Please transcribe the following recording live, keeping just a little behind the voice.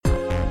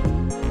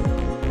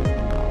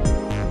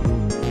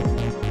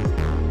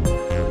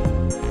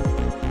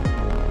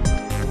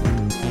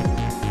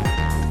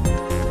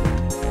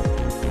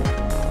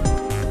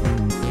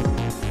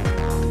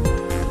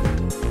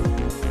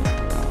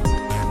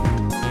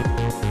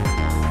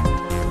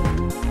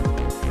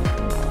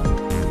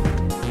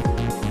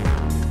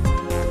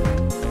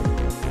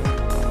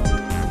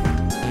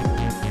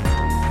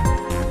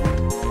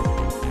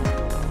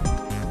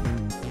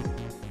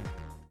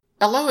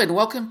Hello and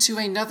welcome to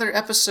another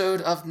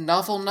episode of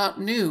Novel Not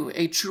New,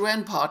 a True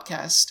End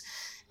podcast.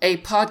 A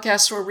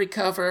podcast where we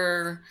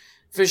cover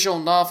visual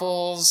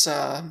novels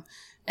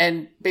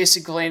and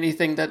basically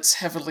anything that's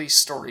heavily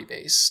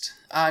story-based.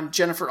 I'm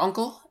Jennifer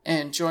Uncle,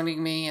 and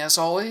joining me as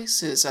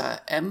always is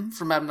M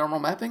from Abnormal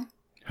Mapping.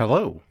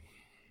 Hello.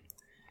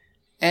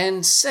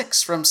 And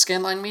Six from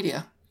Scanline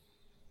Media.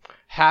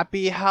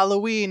 Happy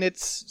Halloween,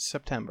 it's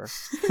September.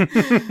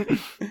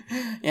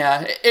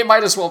 Yeah, it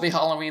might as well be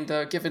Halloween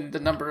though, given the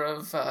number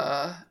of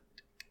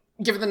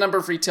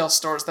retail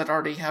stores that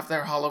already have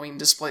their Halloween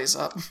displays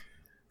up.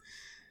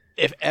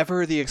 If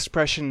ever the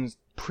expression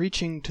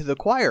preaching to the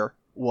choir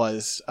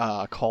was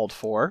called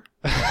for.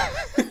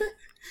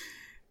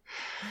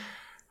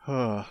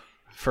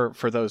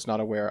 For those not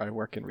aware, I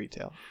work in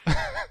retail.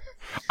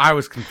 I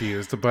was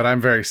confused, but I'm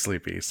very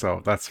sleepy,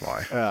 so that's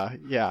why.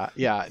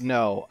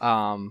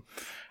 No.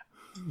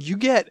 You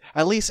get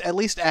at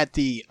least at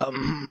the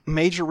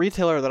major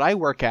retailer that I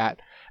work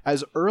at,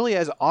 as early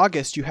as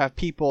August, you have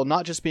people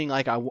not just being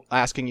like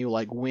asking you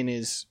like, when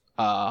is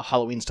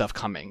Halloween stuff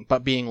coming,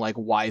 but being like,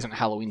 why isn't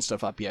Halloween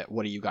stuff up yet?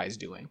 What are you guys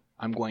doing?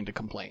 I'm going to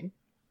complain.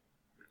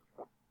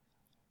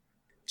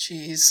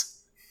 Jeez.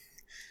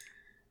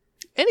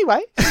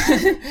 Anyway.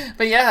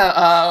 But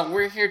yeah,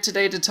 we're here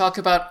today to talk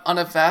about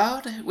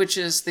Unavowed, which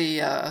is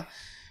the,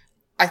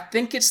 I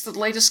think it's the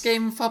latest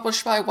game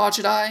published by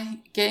Wadjet Eye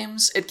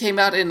Games. It came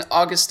out in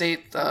August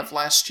 8th of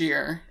last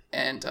year,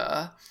 and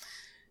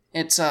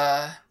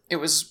it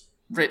was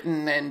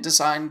written and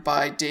designed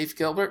by Dave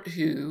Gilbert,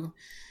 who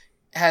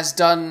has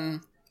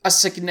done a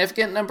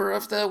significant number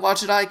of the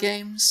Wadjet Eye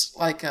games.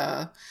 Like,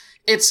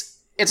 it's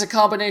a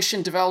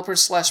combination developer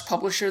 /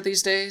 publisher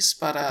these days,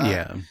 but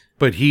yeah.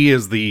 But he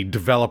is the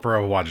developer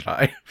of Wadjet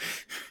Eye.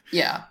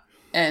 Yeah.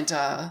 And,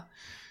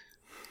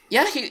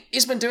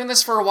 he's been doing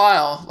this for a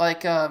while.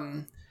 Like,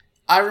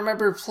 I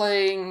remember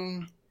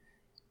playing...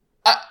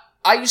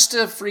 I used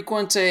to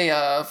frequent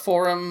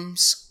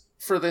forums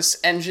for this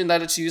engine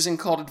that it's using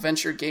called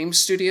Adventure Game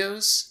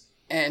Studios.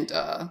 And,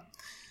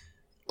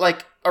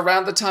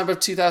 around the time of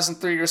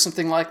 2003 or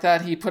something like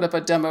that, he put up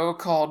a demo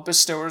called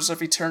Bestowers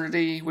of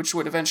Eternity, which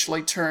would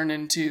eventually turn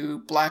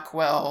into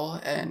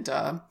Blackwell, and,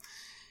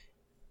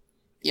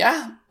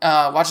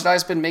 Wadjet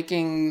Eye's been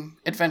making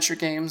adventure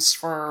games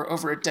for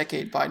over a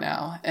decade by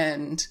now,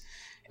 and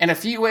in a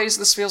few ways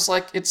this feels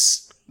like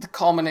it's the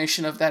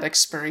culmination of that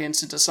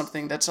experience into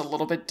something that's a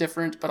little bit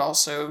different, but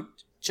also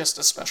just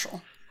as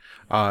special.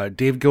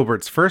 Dave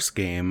Gilbert's first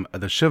game,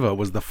 The Shiva,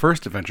 was the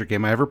first adventure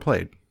game I ever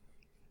played.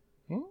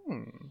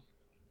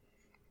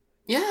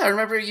 Yeah, I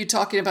remember you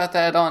talking about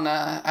that on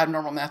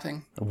Abnormal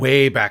Mapping.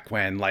 Way back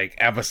when, like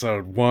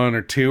episode 1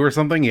 or 2 or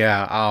something,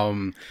 yeah.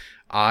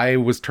 I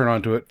was turned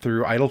on to it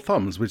through Idle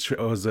Thumbs, which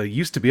was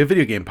used to be a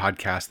video game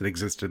podcast that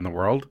existed in the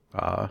world.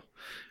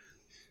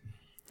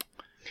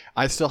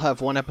 I still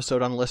have one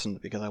episode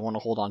unlistened because I want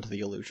to hold on to the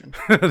illusion.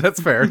 That's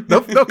fair.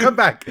 They'll come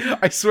back.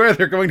 I swear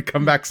they're going to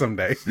come back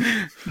someday.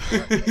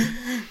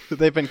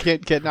 They've been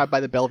kidnapped by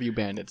the Bellevue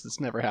Bandits. It's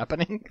never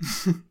happening.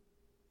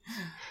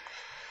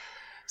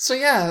 So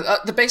yeah,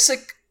 the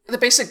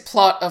basic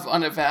plot of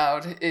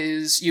Unavowed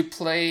is you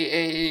play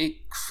a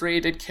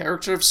created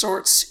character of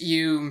sorts.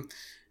 You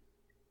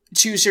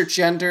choose your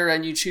gender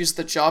and you choose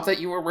the job that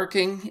you are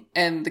working,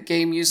 and the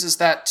game uses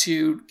that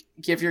to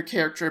give your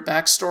character a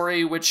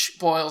backstory, which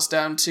boils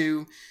down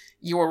to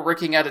you were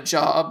working at a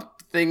job,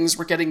 things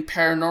were getting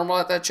paranormal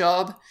at that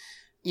job,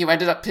 you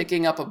ended up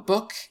picking up a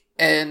book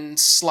and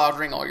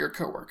slaughtering all your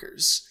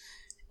coworkers.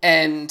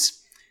 And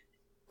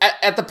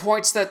at the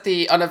points that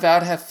the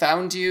Unavowed have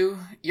found you,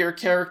 your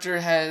character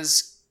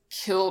has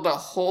killed a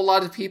whole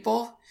lot of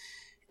people,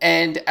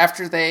 and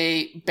after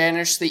they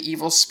banish the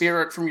evil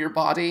spirit from your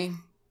body,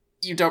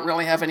 you don't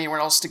really have anywhere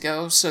else to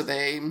go, so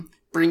they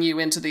bring you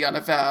into the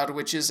Unavowed,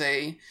 which is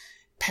a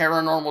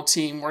paranormal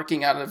team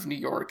working out of New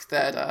York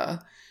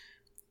that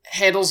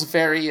handles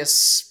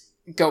various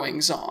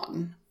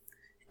goings-on.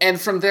 And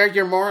from there,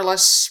 you're more or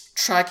less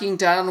tracking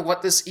down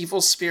what this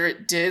evil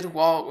spirit did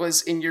while it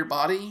was in your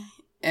body,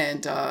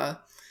 and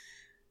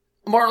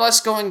more or less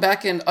going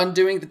back and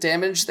undoing the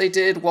damage they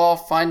did while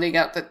finding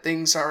out that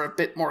things are a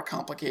bit more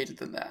complicated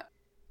than that.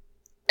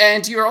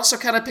 And you're also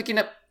kind of picking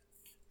up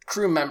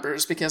crew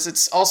members, because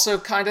it's also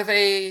kind of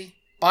a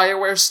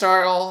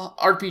BioWare-style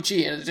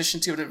RPG in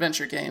addition to an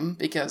adventure game,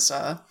 because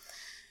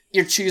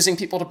you're choosing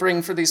people to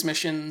bring for these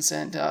missions,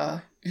 and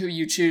who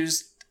you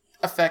choose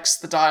affects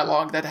the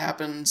dialogue that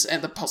happens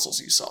and the puzzles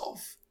you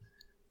solve.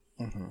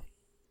 Mm-hmm.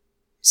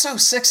 So,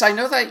 Six, I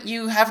know that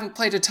you haven't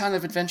played a ton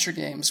of adventure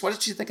games. What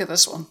did you think of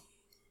this one?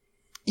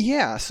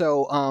 Yeah,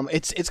 so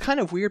it's kind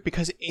of weird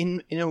because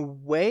in a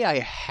way I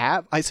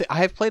have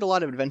played a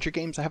lot of adventure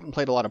games. I haven't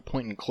played a lot of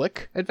point and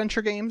click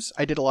adventure games.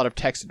 I did a lot of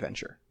text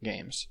adventure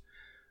games.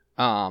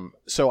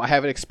 So I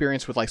have an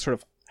experience with like sort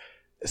of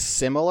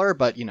similar,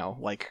 but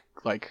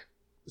like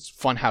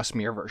Funhouse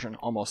Mirror version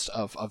almost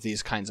of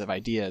these kinds of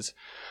ideas.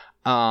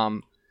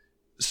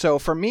 So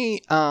for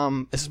me,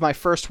 this is my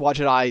first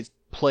Wadjet Eye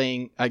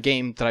playing a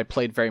game that I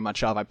played very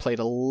much of. I played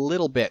a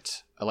little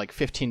bit, like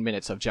 15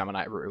 minutes of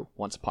Gemini Rue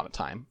once upon a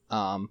time.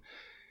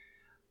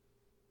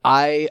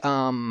 I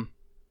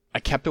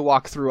kept a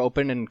walkthrough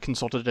open and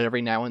consulted it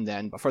every now and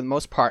then, but for the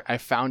most part, I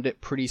found it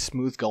pretty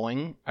smooth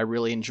going. I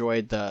really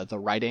enjoyed the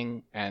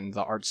writing and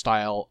the art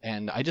style,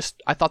 and I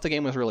thought the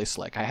game was really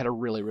slick. I had a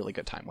really, really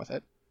good time with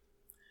it.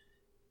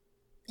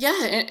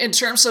 Yeah, in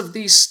terms of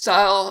this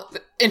style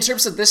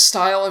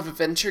of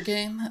adventure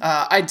game,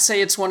 I'd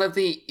say it's one of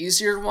the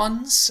easier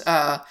ones.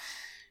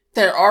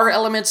 There are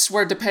elements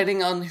where,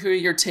 depending on who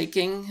you're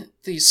taking,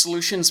 the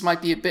solutions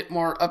might be a bit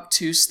more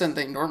obtuse than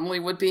they normally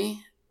would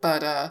be,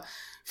 but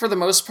for the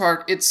most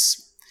part,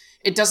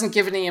 it doesn't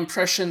give any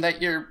impression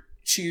that you're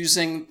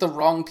choosing the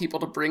wrong people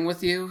to bring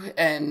with you,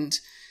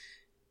 and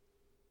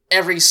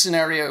every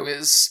scenario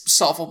is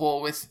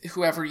solvable with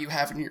whoever you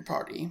have in your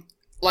party.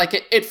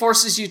 Like, it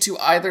forces you to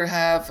either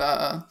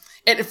have,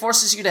 it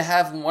forces you to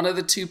have one of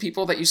the two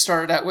people that you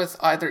started out with,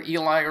 either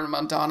Eli or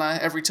Mundana,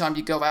 every time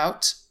you go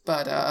out,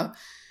 but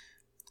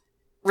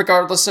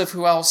regardless of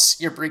who else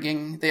you're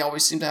bringing, they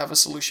always seem to have a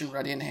solution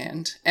ready in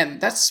hand,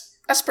 and that's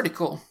pretty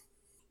cool.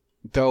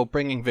 Though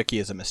bringing Vicky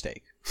is a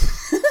mistake.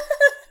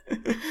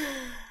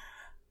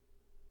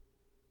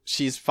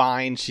 She's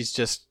fine.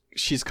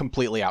 She's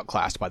completely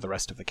outclassed by the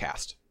rest of the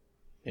cast,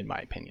 in my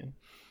opinion.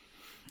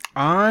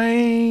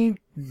 I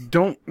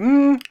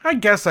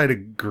guess I'd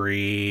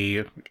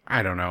agree.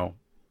 I don't know.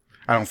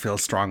 I don't feel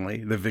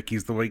strongly that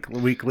Vicky's the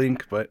weak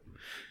link, but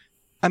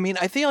I mean,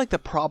 I feel like the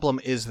problem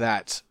is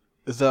that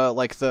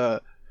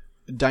the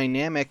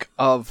dynamic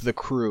of the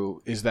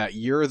crew is that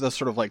you're the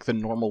sort of like the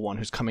normal one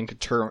who's coming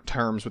to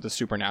terms with the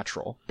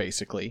supernatural,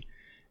 basically.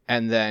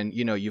 And then,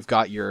 you've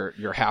got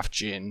your half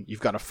djinn,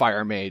 you've got a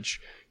fire mage,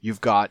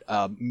 you've got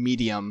a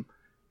medium,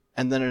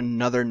 and then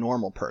another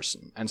normal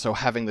person. And so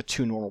having the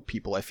two normal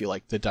people, I feel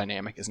like the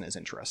dynamic isn't as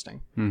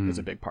interesting. Is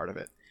a big part of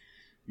it.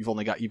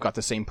 You've got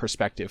the same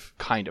perspective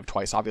kind of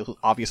twice.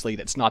 Obviously,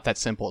 it's not that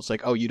simple. It's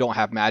like, oh, you don't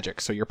have magic,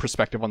 so your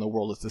perspective on the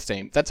world is the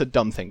same. That's a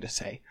dumb thing to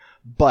say.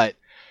 But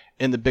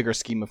in the bigger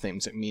scheme of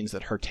things, it means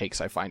that her takes,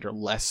 I find, are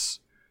less.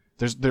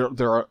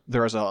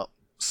 There is a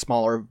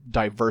smaller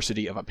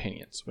diversity of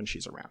opinions when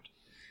she's around.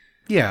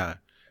 Yeah,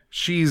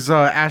 she's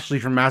Ashley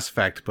from Mass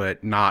Effect,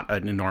 but not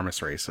an enormous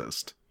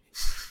racist.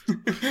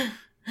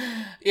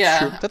 Yeah,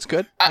 true. That's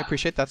good. I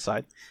appreciate that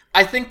side.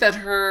 I think that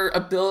her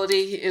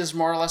ability is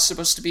more or less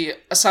supposed to be,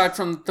 aside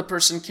from the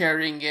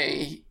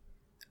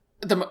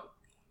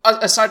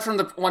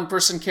one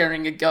person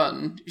carrying a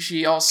gun,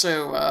 she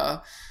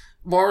also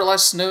more or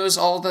less knows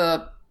all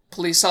the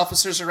police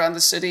officers around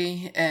the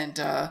city, and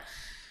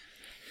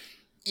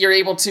you're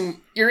able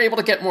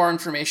to get more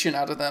information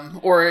out of them,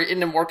 or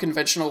in a more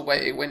conventional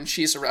way when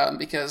she's around,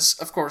 because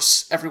of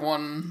course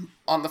everyone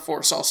on the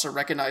force also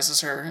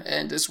recognizes her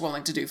and is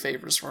willing to do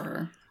favors for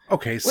her.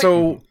 Okay,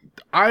 so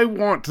I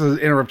want to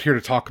interrupt here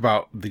to talk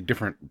about the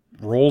different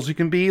roles you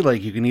can be.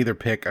 Like, you can either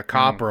pick a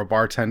cop or a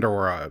bartender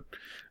or a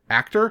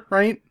actor,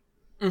 right?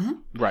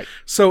 Mm-hmm. Right.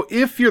 So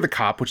if you're the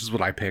cop, which is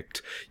what I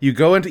picked, you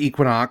go into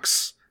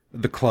Equinox,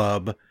 the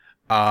club,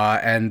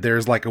 and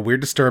there's like a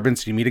weird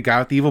disturbance. You meet a guy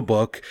with the evil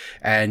book,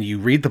 and you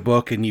read the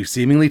book, and you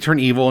seemingly turn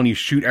evil, and you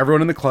shoot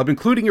everyone in the club,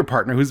 including your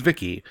partner, who's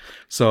Vicky.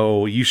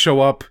 So you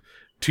show up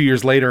 2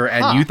 years later,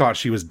 and you thought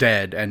she was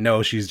dead, and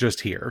no, she's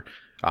just here,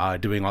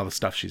 doing all the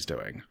stuff she's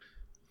doing.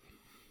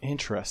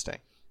 Interesting.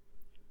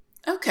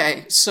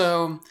 Okay,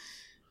 so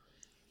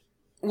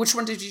which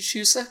one did you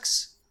choose,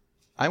 Six?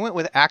 I went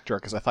with actor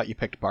because I thought you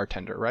picked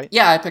bartender, right?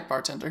 Yeah, I picked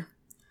bartender.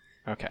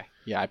 Okay.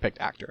 Yeah, I picked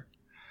actor.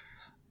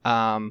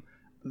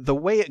 The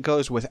way it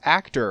goes with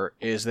actor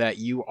is that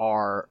you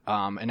are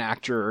an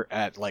actor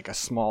at like a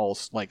small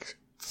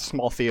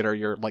theater.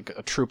 You're like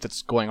a troupe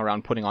that's going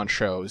around putting on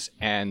shows,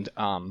 and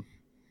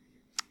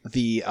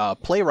the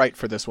playwright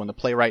for this one, the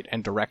playwright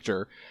and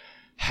director,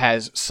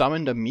 has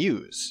summoned a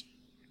muse.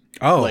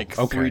 Oh, like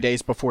okay. 3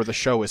 days before the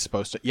show is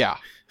supposed to. Yeah.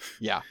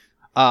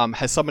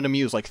 Has summoned a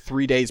muse like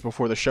 3 days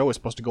before the show is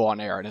supposed to go on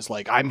air, and is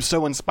like, I'm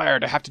so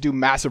inspired, I have to do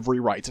massive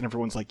rewrites, and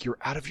everyone's like, you're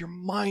out of your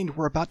mind,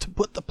 we're about to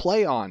put the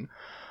play on.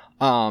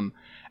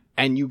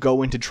 And you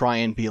go in to try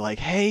and be like,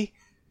 hey,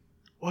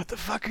 what the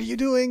fuck are you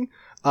doing?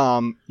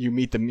 You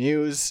meet the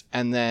muse,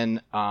 and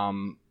then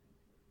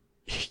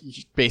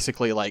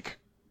basically, like,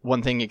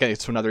 one thing you get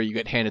to another, you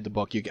get handed the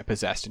book, you get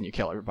possessed, and you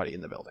kill everybody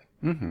in the building.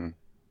 Mm-hmm.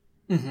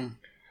 Mm-hmm.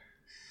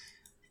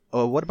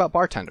 What about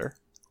bartender?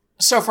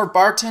 So for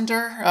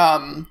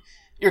bartender,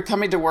 you're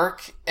coming to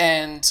work,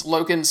 and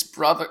Logan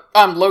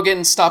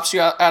stops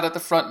you out at the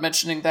front,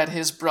 mentioning that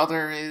his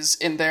brother is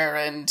in there,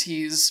 and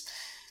he's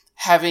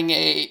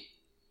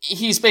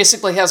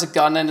basically has a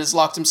gun and has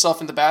locked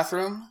himself in the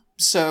bathroom.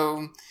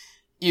 So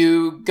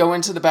you go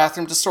into the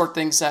bathroom to sort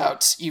things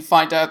out. You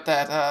find out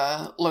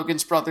that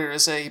Logan's brother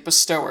is a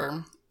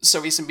bestower,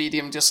 so he's a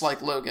medium just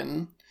like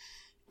Logan.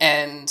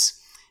 And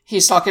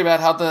he's talking about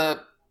how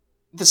the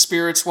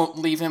spirits won't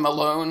leave him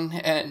alone,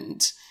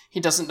 and he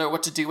doesn't know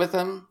what to do with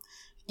them.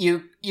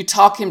 You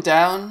talk him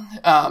down,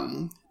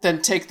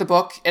 then take the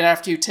book, and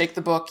after you take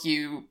the book,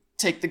 you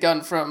take the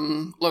gun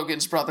from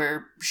Logan's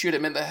brother, shoot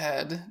him in the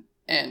head,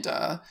 and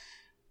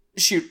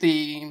shoot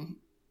the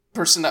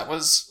person that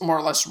was more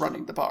or less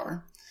running the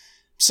bar.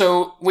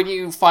 So when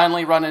you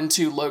finally run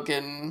into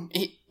Logan,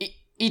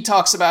 he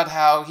talks about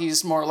how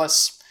he's more or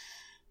less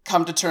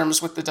come to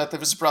terms with the death of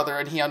his brother,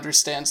 and he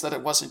understands that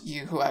it wasn't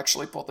you who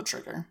actually pulled the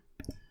trigger.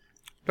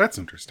 That's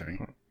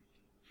interesting.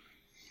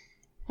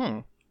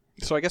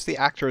 So I guess the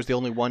actor is the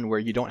only one where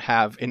you don't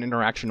have an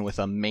interaction with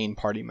a main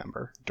party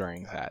member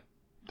during that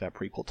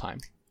prequel time.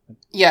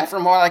 Yeah,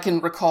 from what I can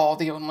recall,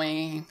 the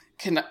only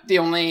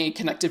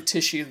connective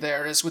tissue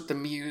there is with the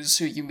Muse,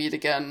 who you meet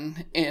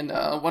again in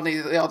one of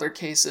the other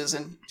cases,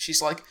 and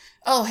she's like,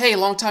 "Oh, hey,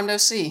 long time no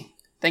see.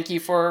 Thank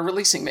you for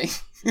releasing me."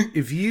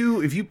 If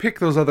you pick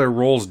those other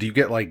roles, do you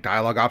get like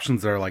dialogue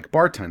options that are like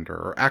bartender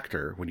or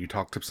actor when you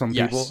talk to some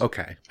people?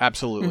 Okay,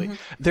 absolutely.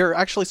 There are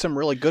actually some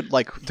really good,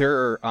 like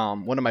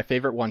one of my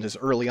favorite ones is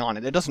early on,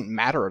 and it doesn't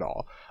matter at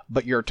all.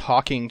 But you're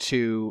talking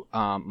to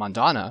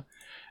Mandana,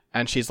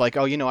 and she's like,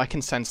 "Oh, I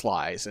can sense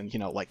lies," and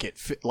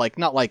like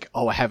not like,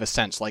 "Oh, I have a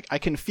sense," like I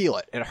can feel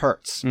it. It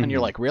hurts, and you're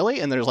like,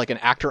 "Really?" And there's like an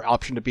actor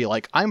option to be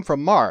like, "I'm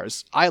from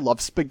Mars. I love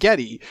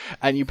spaghetti,"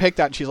 and you pick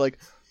that, and she's like,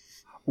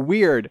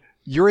 "Weird.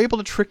 You're able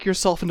to trick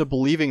yourself into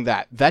believing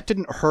that. That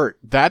didn't hurt.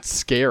 That's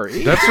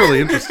scary." That's really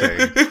interesting.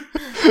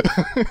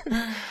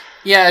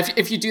 Yeah,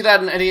 if you do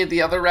that in any of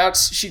the other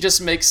routes, she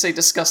just makes a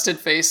disgusted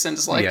face and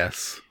is like,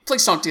 "Yes,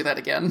 please don't do that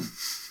again."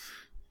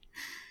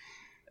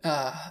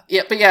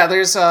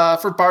 There's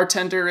for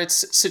bartender,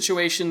 it's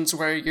situations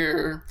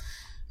where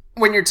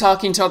when you're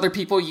talking to other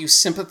people, you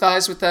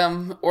sympathize with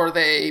them, or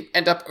they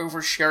end up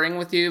oversharing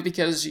with you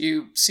because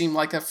you seem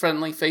like a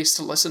friendly face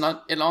to listen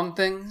in on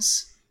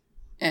things.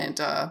 And,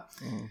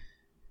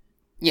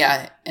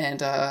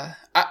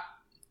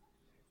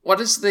 what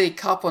does the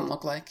cop one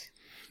look like?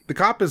 The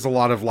cop is a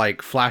lot of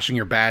like flashing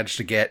your badge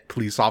to get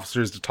police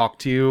officers to talk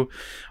to you,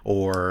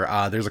 or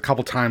there's a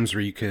couple times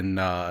where you can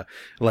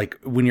like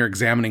when you're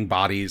examining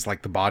bodies,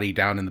 like the body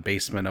down in the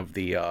basement of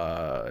the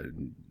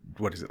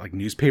like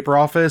newspaper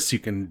office, you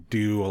can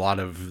do a lot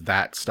of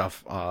that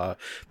stuff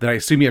that I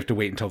assume you have to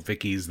wait until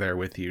Vicky's there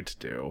with you to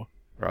do,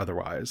 or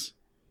otherwise.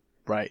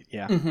 Right,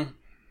 yeah.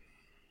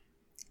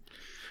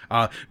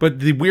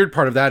 But the weird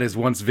part of that is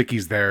once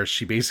Vicky's there,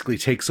 she basically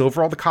takes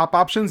over all the cop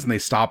options and they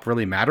stop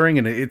really mattering,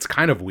 and it's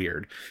kind of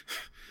weird.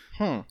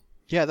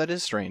 Yeah, that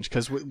is strange,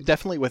 because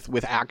definitely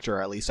with actor,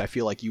 at least, I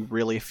feel like you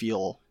really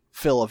fill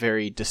a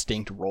very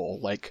distinct role.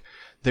 Like,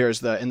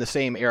 there's in the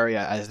same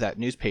area as that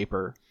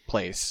newspaper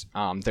place,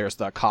 there's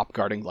the cop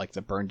guarding, like,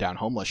 the burned down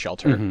homeless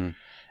shelter.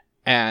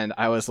 And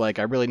I was like,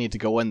 I really need to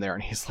go in there.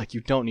 And he's like, you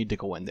don't need to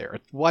go in there.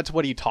 What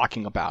are you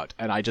talking about?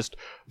 And I just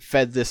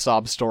fed this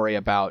sob story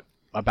about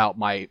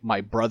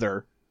my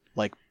brother,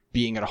 like,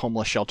 being at a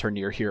homeless shelter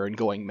near here and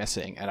going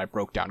missing, and I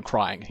broke down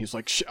crying. And he's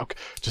like, okay,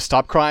 just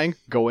stop crying,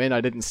 go in.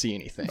 I didn't see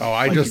anything. Oh,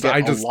 I just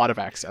a lot of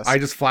access. I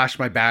just flashed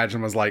my badge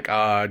and was like,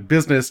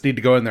 business, need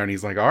to go in there. And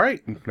he's like, all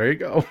right, there you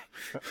go.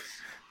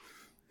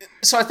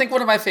 So I think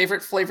one of my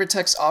favorite flavor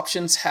text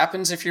options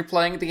happens if you're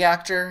playing the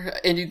actor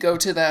and you go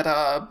to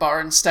that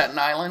bar in Staten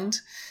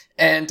Island,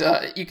 and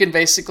you can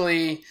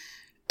basically,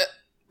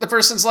 the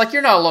person's like,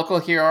 you're not a local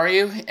here, are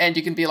you? And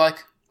you can be like,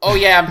 oh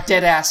yeah, I'm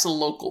dead ass a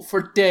local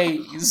for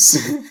days.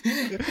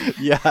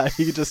 Yeah,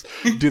 you just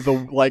do the,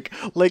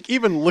 like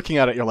even looking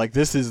at it, you're like,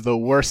 this is the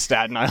worst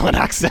Staten Island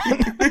accent.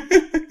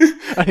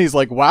 And he's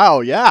like, wow,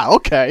 yeah,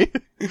 okay.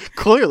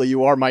 Clearly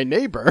you are my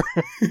neighbor.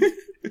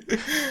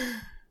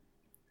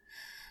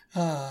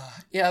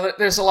 Yeah,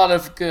 there's a lot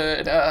of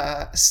good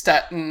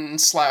Staten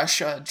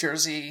 /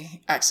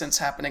 Jersey accents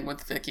happening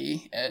with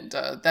Vicky, and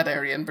that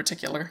area in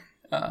particular.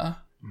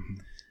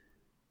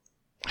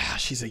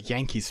 She's a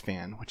Yankees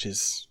fan, which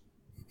is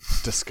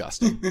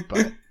disgusting.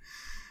 But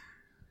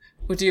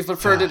would you have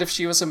preferred it if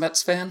she was a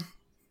Mets fan?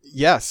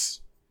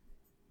 Yes.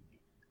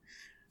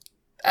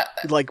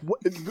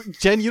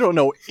 Jen, you don't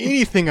know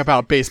anything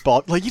about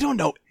baseball. Like, you don't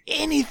know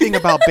anything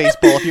about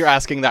baseball if you're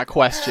asking that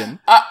question.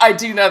 I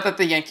do know that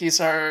the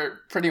Yankees are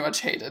pretty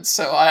much hated,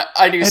 so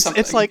I knew something.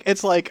 It's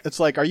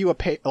like, are you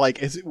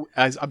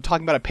as I'm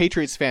talking about a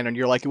Patriots fan, and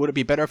you're like, would it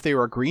be better if they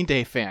were a Green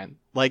Day fan?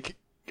 Like,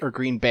 or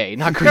Green Bay,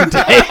 not Green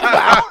Day.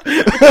 Wow.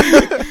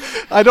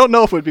 I don't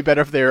know if it would be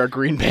better if they were a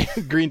Green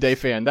Day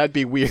fan. That'd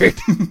be weird.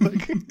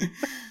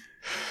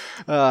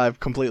 I've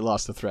completely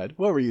lost the thread.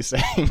 What were you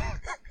saying?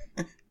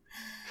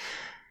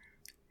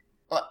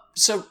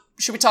 So,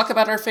 should we talk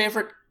about our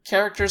favorite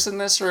characters in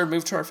this, or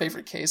move to our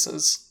favorite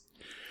cases?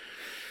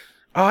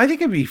 I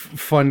think it'd be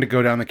fun to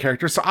go down the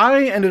characters. So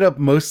I ended up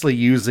mostly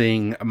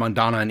using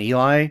Mandana and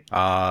Eli.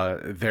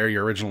 They're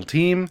your original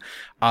team.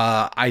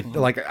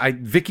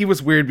 Vicky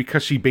was weird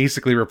because she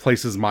basically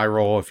replaces my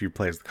role if you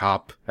play as the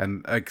cop,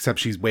 and except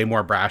she's way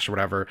more brash or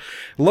whatever.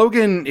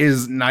 Logan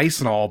is nice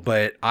and all,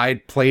 but I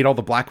played all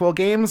the Blackwell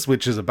games,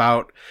 which is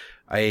about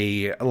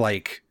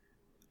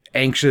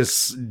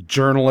anxious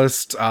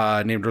journalist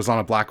named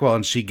Rosanna Blackwell,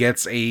 and she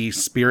gets a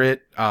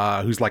spirit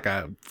who's like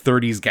a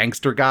 30s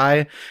gangster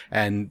guy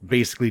and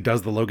basically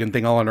does the Logan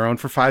thing all on her own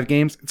for 5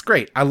 games. It's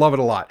great. I love it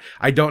a lot.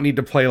 I don't need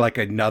to play like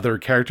another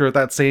character with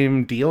that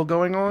same deal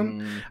going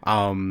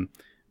on.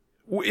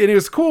 And it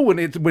was cool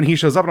when he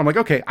shows up and I'm like,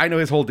 okay, I know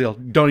his whole deal.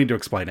 Don't need to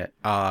explain it.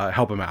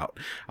 Help him out.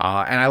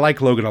 And I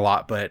like Logan a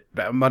lot, but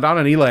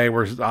Madonna and Eli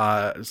were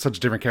such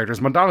different characters.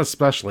 Madonna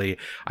especially,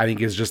 I think,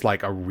 is just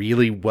like a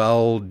really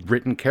well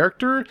written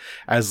character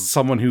as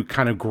someone who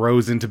kind of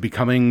grows into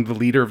becoming the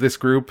leader of this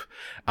group,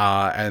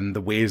 and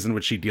the ways in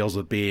which she deals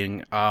with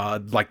being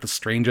like the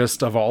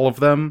strangest of all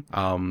of them.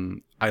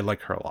 I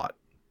like her a lot.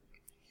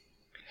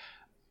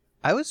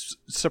 I was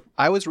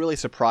really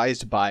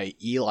surprised by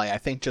Eli. I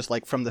think just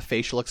like from the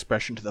facial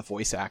expression to the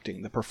voice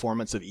acting, the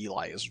performance of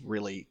Eli is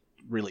really,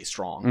 really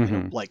strong.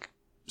 Mm-hmm. Like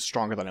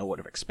stronger than I would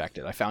have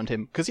expected. I found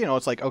him because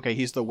it's like, okay,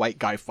 he's the white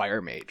guy fire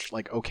mage.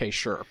 Like, okay,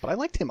 sure, but I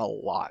liked him a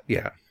lot.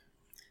 Yeah.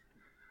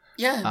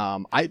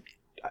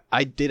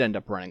 I did end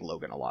up running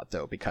Logan a lot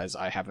though because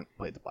I haven't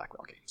played the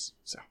Blackwell games.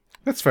 So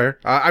that's fair.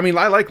 I mean,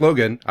 I like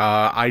Logan.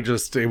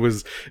 It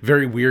was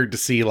very weird to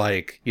see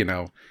like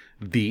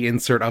the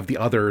insert of the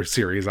other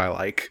series I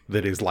like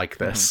that is like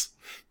this.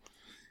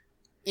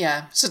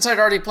 Yeah, since I'd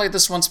already played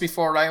this once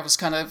before, I was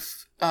kind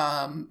of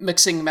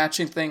mixing and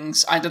matching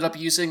things. I ended up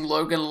using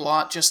Logan a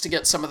lot just to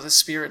get some of the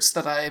spirits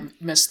that I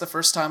missed the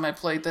first time I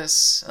played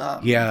this.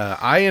 Yeah,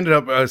 I ended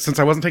up, since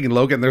I wasn't taking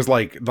Logan, there's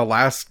like the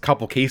last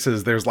couple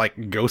cases, there's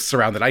like ghosts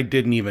around that I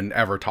didn't even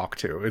ever talk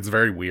to. It's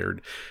very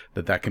weird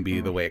that can be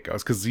the way it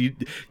goes. Because you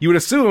would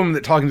assume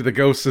that talking to the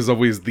ghosts is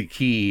always the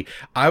key.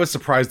 I was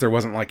surprised there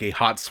wasn't like a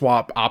hot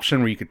swap option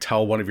where you could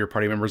tell one of your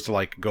party members to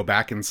like go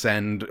back and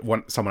send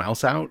someone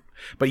else out.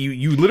 But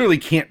you literally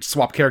can't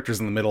swap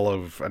characters in the middle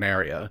of an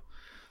area.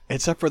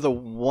 Except for the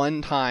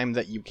one time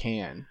that you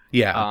can.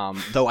 Yeah.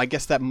 Though I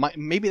guess that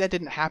maybe that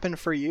didn't happen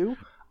for you.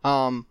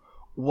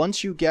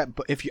 Once you get,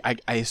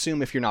 I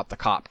assume if you're not the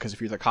cop, because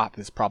if you're the cop,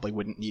 this probably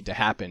wouldn't need to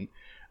happen.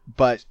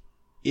 But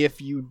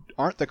if you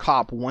aren't the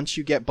cop, once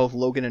you get both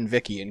Logan and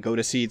Vicky and go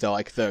to see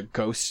the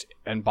ghost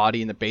and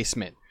body in the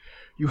basement,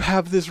 you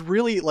have this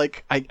really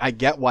I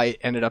get why it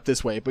ended up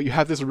this way, but you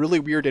have this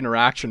really weird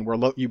interaction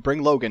where you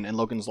bring Logan and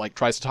Logan's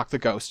tries to talk to the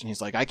ghost and he's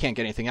like, I can't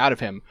get anything out of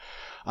him.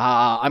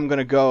 I'm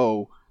gonna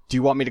go. Do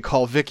you want me to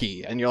call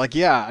Vicky? And you're like,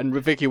 yeah. And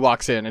Vicky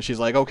walks in and she's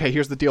like, okay,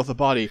 here's the deal with the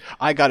body.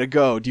 I gotta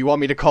go. Do you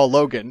want me to call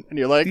Logan? And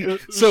you're like,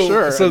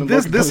 sure. So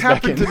this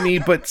happened to me,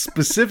 but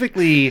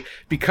specifically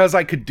because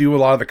I could do a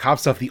lot of the cop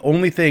stuff, the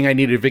only thing I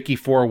needed Vicky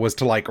for was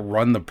to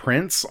run the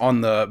prints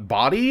on the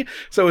body.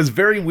 So it was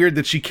very weird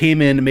that she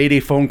came in, made a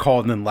phone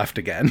call, and then left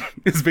again.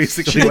 Is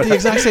basically she did the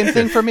exact same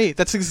thing for me.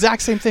 That's the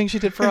exact same thing she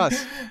did for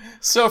us.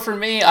 So for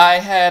me, I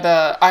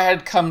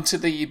had come to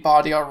the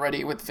body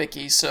already with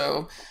Vicky,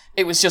 so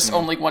it was just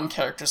only one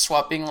character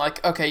swap, being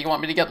like, okay, you want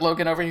me to get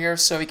Logan over here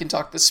so he can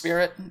talk to the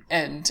spirit?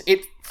 And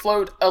it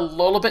flowed a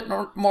little bit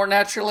more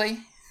naturally.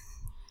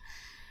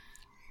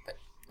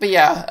 But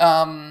yeah,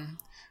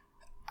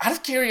 out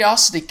of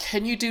curiosity,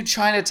 can you do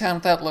Chinatown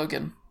without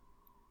Logan?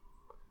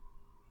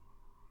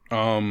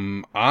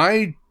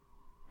 I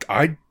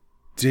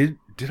did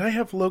I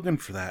have Logan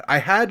for that? I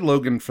had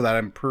Logan for that,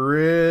 I'm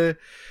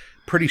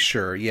pretty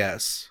sure,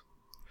 yes.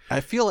 I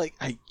feel like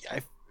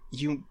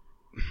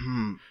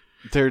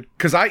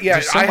because I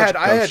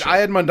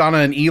had Madonna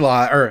and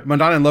Eli, or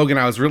Madonna and Logan.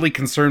 I was really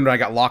concerned when I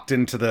got locked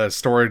into the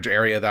storage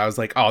area that I was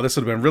like, oh, this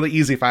would have been really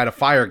easy if I had a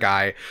fire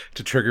guy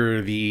to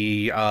trigger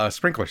the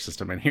sprinkler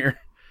system in here.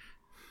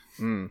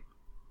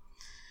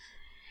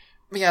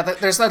 Yeah,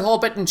 there's that whole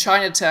bit in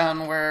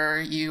Chinatown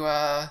where you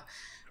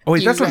oh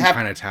wait, that's not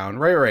Chinatown,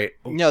 right?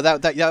 No,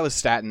 that was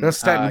Staten. That's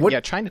Staten. Yeah,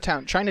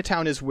 Chinatown.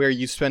 Chinatown is where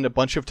you spend a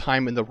bunch of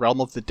time in the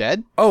realm of the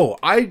dead. Oh,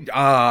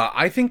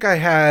 I think I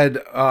had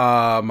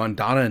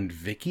Madonna and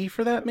Vicky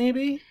for that.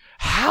 Maybe.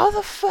 How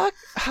the fuck?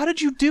 How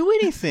did you do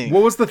anything?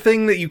 What was the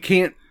thing that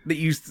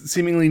you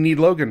seemingly need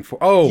Logan for?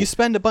 Oh, you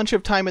spend a bunch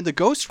of time in the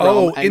ghost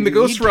realm. Oh, in the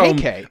ghost realm.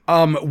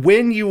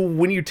 When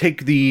you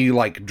take the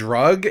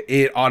drug,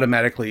 it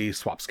automatically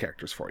swaps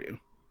characters for you.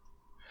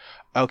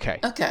 Okay.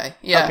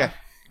 Yeah. Okay.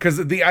 Because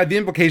the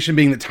implication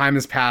being that time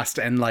has passed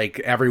and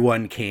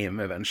everyone came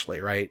eventually,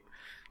 right?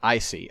 I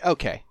see.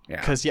 Okay. Yeah.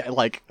 Because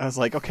I was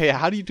like, okay,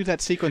 how do you do that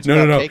sequence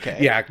No.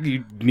 KK? Yeah,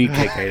 you need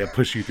KK to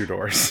push you through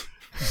doors.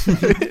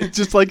 It's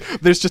just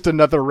there's just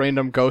another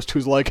random ghost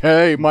who's like,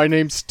 hey, my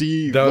name's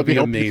Steve. That would be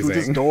help amazing. you through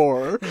this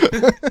door.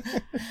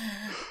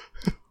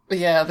 But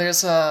yeah,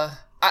 there's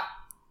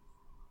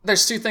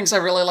two things I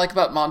really like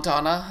about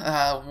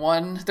Madonna.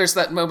 One, there's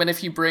that moment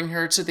if you bring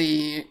her to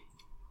the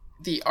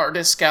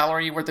artist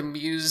gallery where the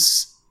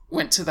muse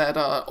went to that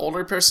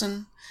older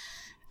person,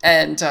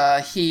 and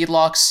he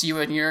locks you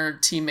and your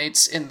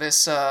teammates in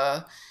this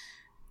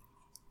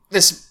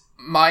this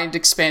mind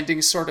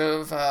expanding sort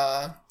of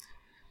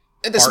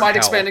this art mind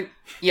hell. expanding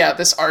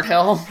this art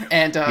hell.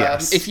 And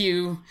yes. if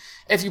you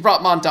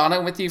brought Madonna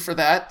with you for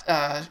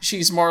that,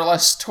 she's more or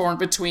less torn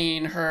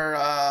between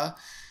her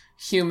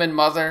human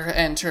mother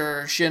and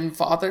her Jin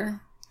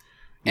father.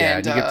 Yeah,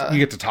 and you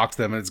get to talk to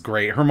them, and it's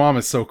great. Her mom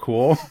is so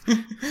cool.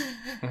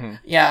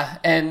 Yeah,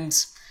 and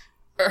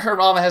her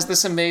mom has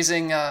this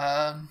amazing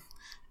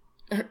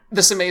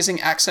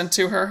accent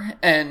to her,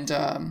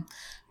 and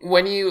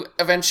when you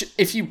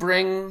if you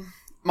bring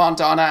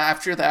Mondana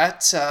after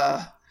that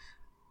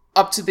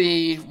up to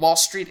the Wall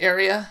Street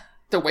area,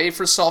 the way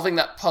for solving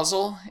that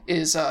puzzle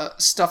is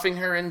stuffing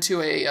her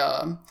into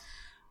a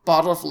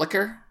bottle of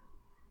liquor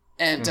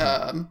and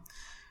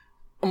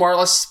more or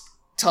less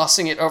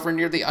tossing it over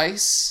near the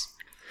ice.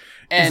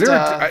 And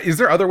Is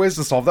there other ways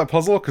to solve that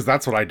puzzle? Because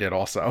that's what I did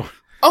also.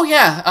 Oh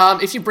yeah,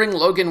 if you bring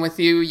Logan with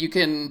you, you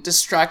can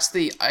distract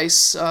the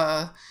ice.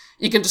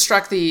 You can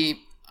distract the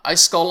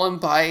ice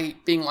golem by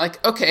being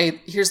like,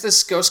 "Okay, here's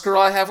this ghost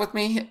girl I have with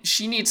me.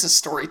 She needs a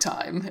story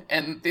time,"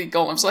 and the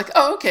golem's like,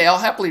 "Oh, okay, I'll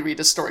happily read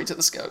a story to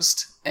this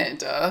ghost,"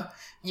 and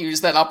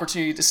use that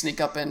opportunity to sneak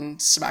up and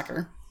smack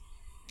her.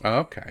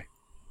 Okay.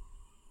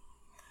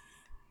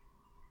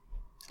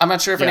 I'm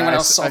not sure if anyone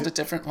else solved it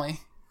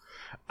differently.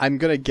 I'm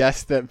gonna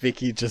guess that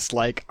Vicky just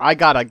like, I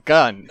got a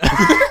gun.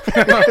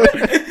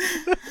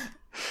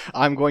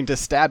 I'm going to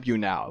stab you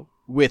now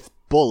with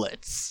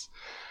bullets.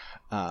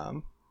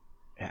 Yeah.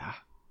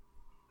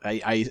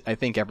 I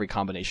think every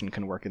combination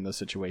can work in those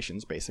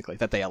situations, basically,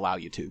 that they allow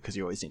you to, because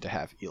you always need to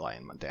have Eli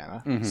and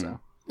Mondana. Mm-hmm. So.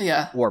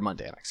 Yeah. Or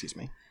Mondana, excuse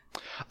me.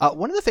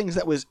 One of the things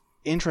that was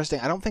interesting,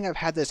 I don't think I've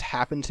had this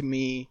happen to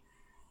me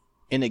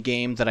in a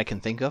game that I can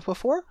think of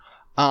before,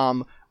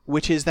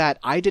 which is that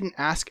I didn't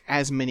ask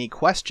as many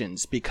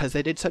questions because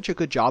they did such a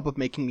good job of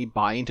making me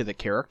buy into the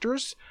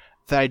characters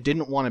that I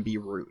didn't want to be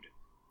rude.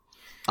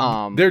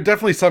 There are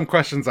definitely some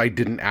questions I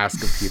didn't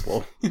ask of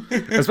people,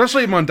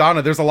 especially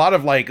Mondana. There's a lot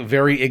of like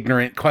very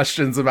ignorant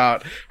questions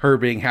about her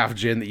being half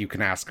Jinn that you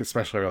can ask,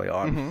 especially early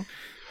on. Mm-hmm.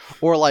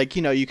 Or like,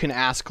 you can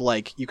ask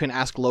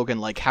Logan,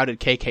 like, how did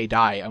KK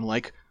die? I'm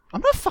like,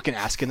 I'm not fucking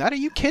asking that. Are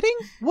you kidding?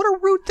 What a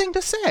rude thing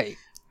to say.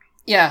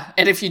 Yeah,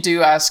 and if you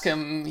do ask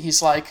him,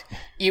 he's like,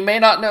 you may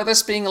not know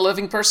this being a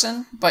living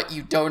person, but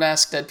you don't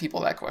ask dead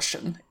people that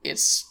question.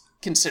 It's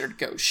considered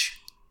gauche.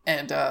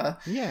 And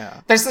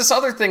yeah, there's this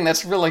other thing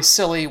that's really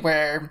silly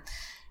where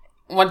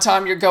one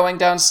time you're going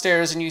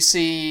downstairs and you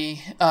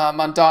see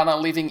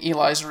Mondana leaving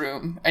Eli's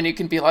room, and you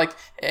can be like,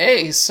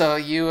 hey, so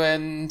you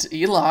and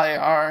Eli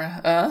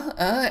are,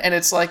 and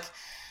it's like,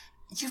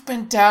 you've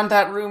been down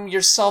that room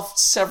yourself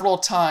several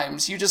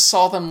times. You just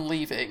saw them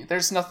leaving.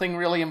 There's nothing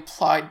really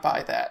implied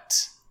by that.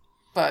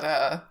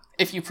 But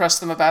if you press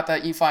them about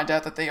that, you find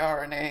out that they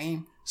are in a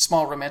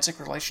small romantic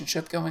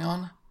relationship going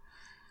on.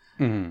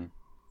 Mm-hmm.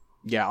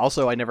 Yeah,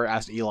 also, I never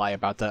asked Eli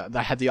about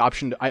I had the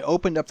option, I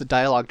opened up the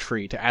dialogue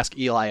tree to ask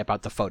Eli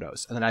about the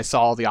photos, and then I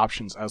saw all the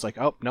options. I was like,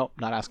 oh, nope,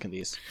 not asking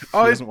these. He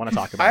doesn't want to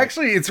talk about it.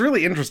 Actually, it's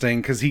really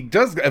interesting, because he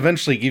does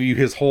eventually give you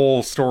his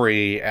whole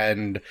story,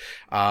 and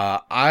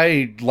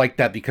I like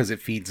that because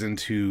it feeds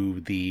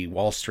into the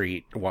Wall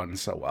Street one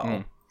so well.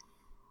 Mm.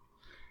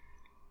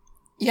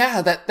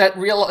 Yeah,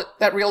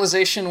 that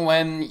realization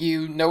when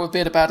you know a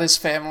bit about his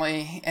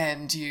family,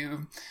 and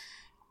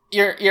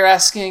You're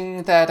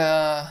asking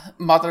that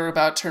mother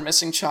about her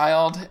missing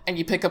child, and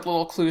you pick up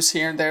little clues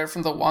here and there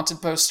from the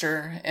wanted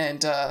poster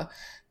and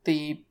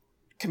the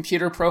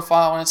computer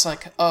profile, and it's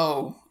like,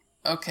 oh,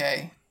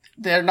 okay.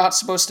 They're not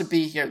supposed to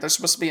be here. They're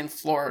supposed to be in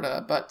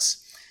Florida, but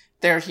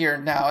they're here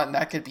now, and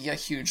that could be a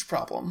huge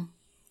problem.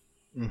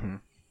 Mm-hmm.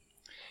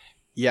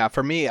 Yeah,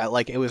 for me,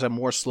 it was a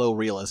more slow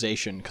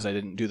realization because I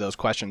didn't do those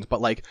questions.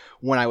 But like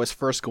when I was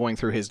first going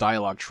through his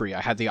dialogue tree,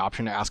 I had the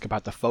option to ask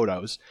about the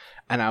photos,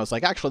 and I was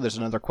like, actually, there's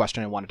another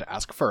question I wanted to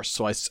ask first.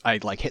 So I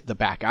like hit the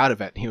back out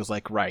of it, and he was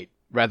like, right,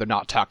 rather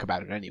not talk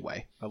about it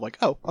anyway. I'm like,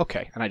 oh,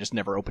 okay, and I just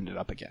never opened it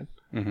up again.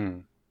 Mm-hmm.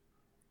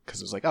 Because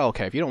it was like, oh,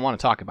 okay, if you don't want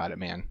to talk about it,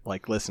 man,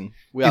 like, listen,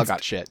 we all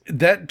got shit.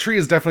 That tree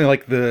is definitely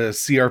like the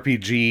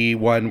CRPG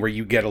one where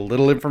you get a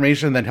little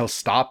information, then he'll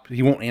stop.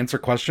 He won't answer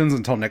questions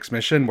until next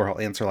mission, where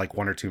he'll answer like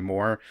one or two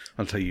more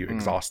until you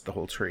exhaust the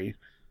whole tree.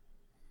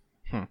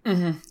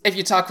 Mm-hmm. If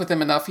you talk with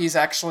him enough, he's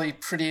actually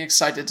pretty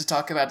excited to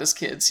talk about his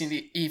kids.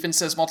 He even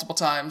says multiple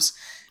times,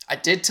 I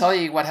did tell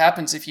you what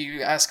happens if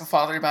you ask a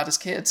father about his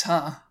kids,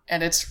 huh?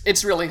 And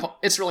it's really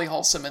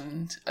wholesome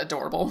and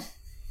adorable.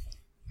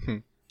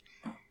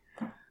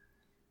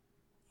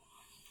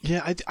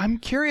 Yeah, I'm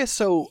curious.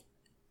 So,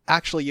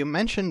 actually, you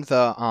mentioned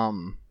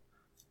the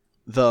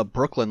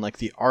Brooklyn, like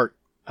the art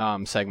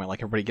segment, like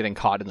everybody getting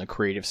caught in the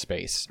creative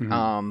space.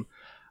 Mm-hmm.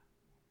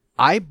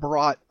 I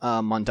brought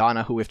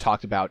Mondana, who we've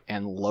talked about,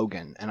 and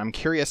Logan, and I'm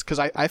curious because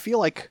I feel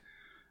like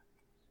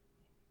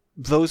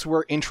those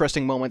were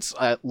interesting moments.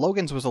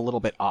 Logan's was a little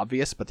bit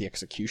obvious, but the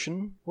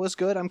execution was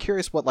good. I'm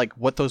curious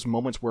what those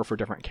moments were for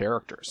different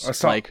characters.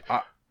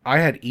 I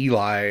had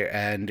Eli,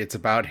 and it's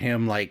about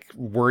him, like,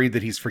 worried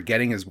that he's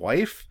forgetting his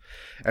wife.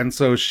 And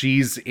so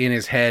she's in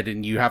his head,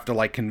 and you have to,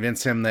 like,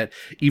 convince him that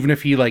even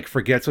if he, like,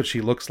 forgets what she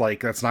looks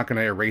like, that's not going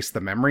to erase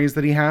the memories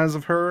that he has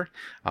of her.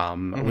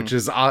 Which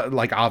is,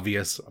 like,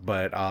 obvious.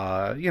 But,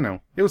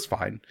 it was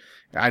fine.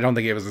 I don't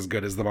think it was as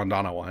good as the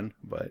Mondana one,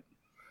 but...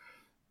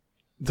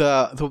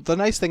 the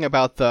nice thing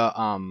about the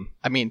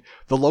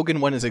the Logan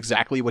one is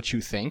exactly what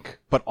you think,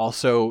 but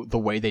also the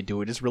way they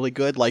do it is really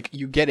good. Like,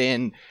 you get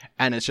in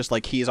and it's just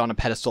like he's on a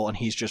pedestal and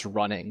he's just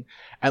running,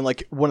 and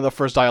like one of the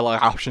first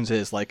dialogue options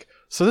is like,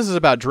 so this is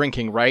about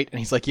drinking, right? And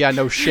he's like, yeah,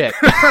 no shit.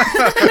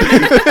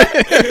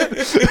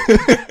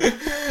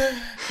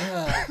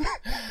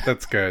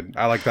 That's good.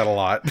 I like that a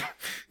lot.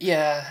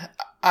 Yeah.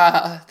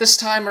 This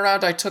time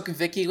around I took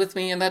Vicky with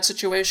me in that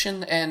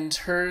situation, and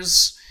her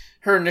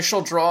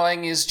initial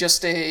drawing is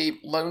just a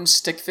lone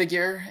stick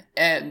figure,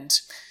 and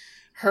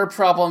her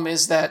problem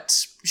is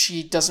that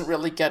she doesn't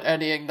really get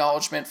any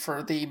acknowledgement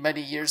for the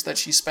many years that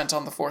she spent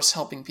on the Force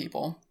helping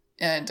people.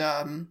 And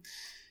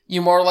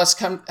you more or less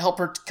help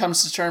her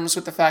comes to terms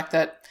with the fact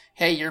that,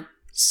 hey,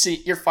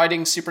 you're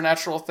fighting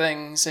supernatural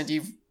things, and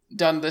you've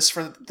done this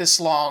for this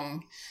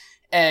long,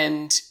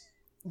 and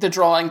the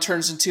drawing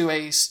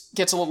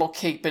gets a little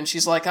cape, and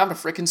she's like, I'm a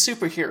freaking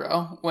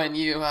superhero, when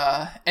you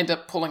end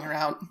up pulling her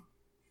out.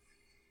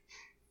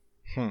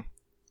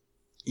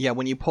 Yeah,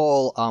 when you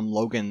pull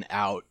Logan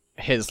out,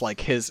 he's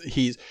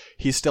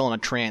still in a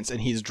trance,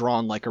 and he's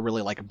drawn like a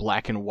really like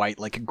black and white,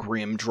 like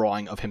grim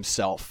drawing of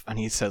himself, and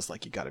he says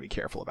like, you got to be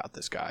careful about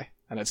this guy,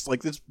 and it's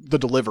like the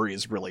delivery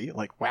is really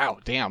like, wow,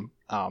 damn.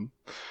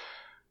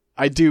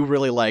 I do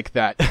really like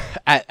that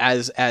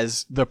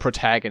as the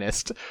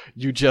protagonist,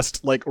 you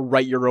just like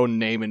write your own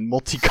name in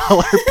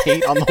multicolor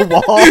paint on the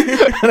wall.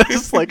 And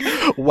it's like,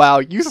 wow,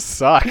 you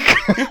suck.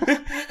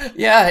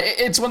 Yeah,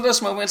 it's one of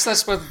those moments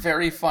that's both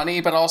very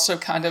funny, but also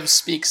kind of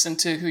speaks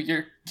into who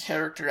your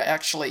character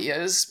actually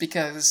is,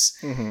 because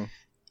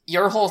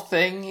your whole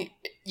thing,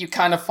 you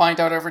kind of find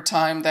out over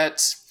time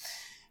that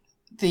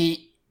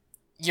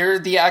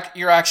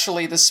you're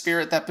actually the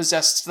spirit that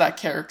possessed that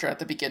character at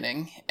the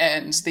beginning,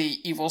 and the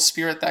evil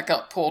spirit that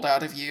got pulled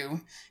out of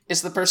you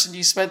is the person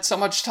you spent so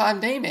much time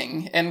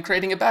naming and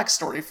creating a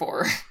backstory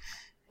for.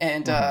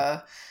 And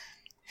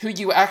who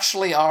you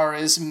actually are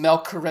is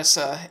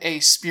Melcarissa,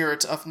 a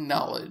spirit of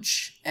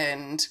knowledge.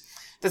 And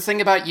the thing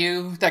about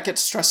you that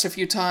gets stressed a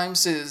few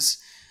times is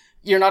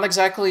you're not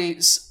exactly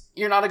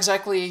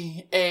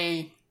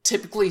a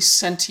typically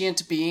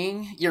sentient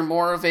being. You're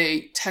more of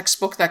a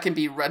textbook that can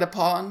be read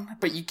upon,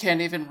 but you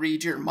can't even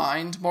read your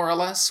mind, more or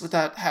less,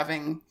 without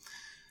having...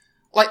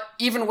 Like,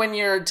 even when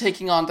you're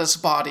taking on this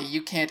body,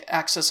 you can't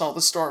access all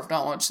the store of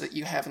knowledge that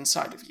you have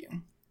inside of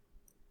you.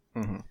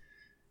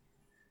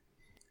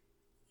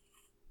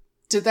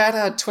 Did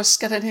that twist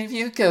get any of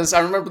you? Because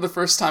I remember the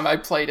first time I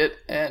played it,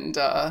 and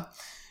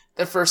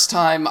the first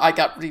time I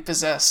got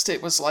repossessed,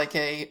 it was like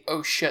a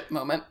oh shit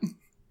moment.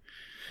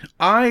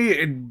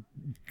 I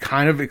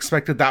kind of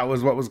expected that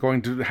was what was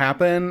going to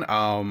happen.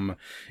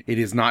 It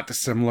is not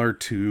dissimilar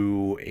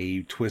to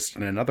a twist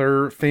in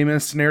another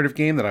famous narrative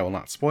game that I will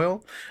not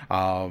spoil.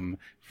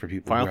 For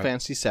people, Final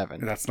Fantasy VII.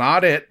 That's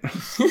not it. But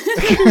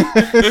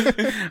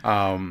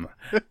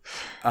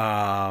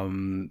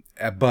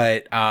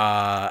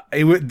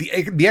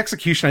the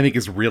execution, I think,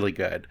 is really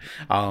good.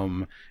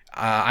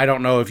 I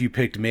don't know if you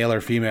picked male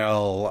or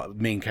female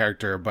main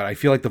character, but I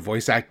feel like the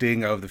voice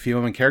acting of the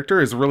female main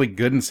character is really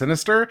good and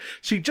sinister.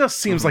 She just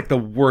seems like the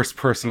worst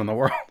person in the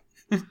world.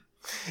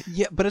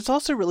 Yeah, but it's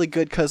also really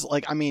good because,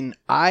 like, I mean,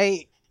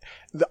 I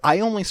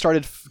only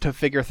started to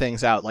figure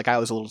things out. Like, I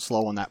was a little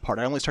slow on that part.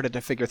 I only started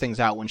to figure things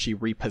out when she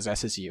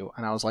repossesses you,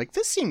 and I was like,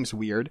 this seems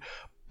weird.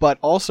 But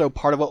also,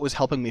 part of what was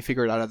helping me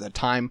figure it out at the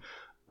time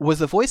was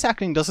the voice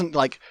acting doesn't,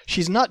 like,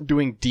 she's not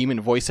doing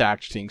demon voice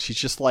acting. She's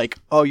just like,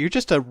 oh, you're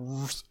just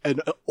an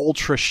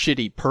ultra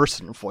shitty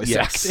person voice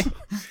acting.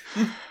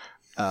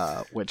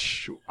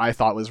 Which I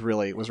thought was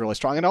really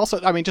strong. And also,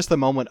 I mean, just the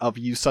moment of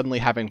you suddenly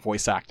having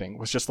voice acting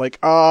was just like,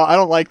 I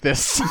don't like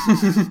this.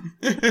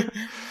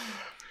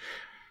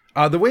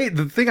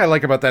 The thing I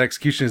like about that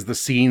execution is the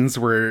scenes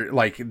where,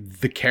 like,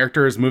 the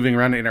character is moving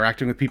around and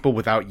interacting with people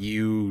without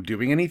you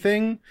doing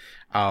anything.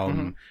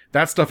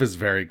 That stuff is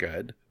very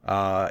good.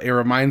 It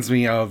reminds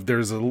me of,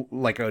 there's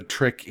a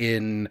trick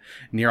in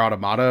Nier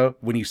Automata.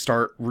 When you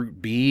start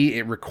Route B,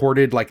 it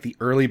recorded like the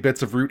early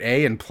bits of Route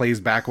A and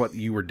plays back what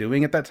you were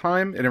doing at that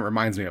time, and it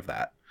reminds me of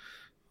that.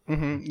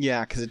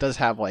 Yeah, because it does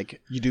have,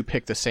 like, you do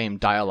pick the same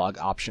dialogue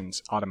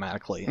options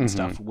automatically and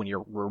stuff when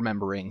you're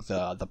remembering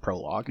the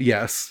prologue.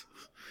 Yes.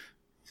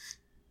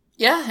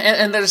 Yeah,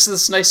 and there's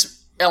this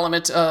nice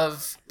element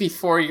of,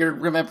 before you're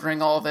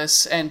remembering all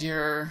this and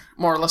you're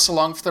more or less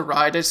along for the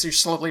ride, as you're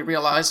slowly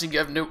realizing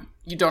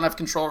you don't have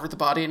control over the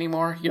body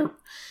anymore.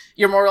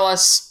 You're more or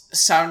less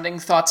sounding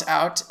thoughts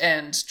out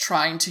and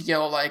trying to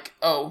yell like,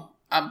 oh,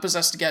 I'm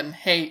possessed again.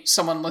 Hey,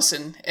 someone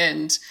listen.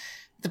 And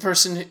the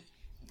person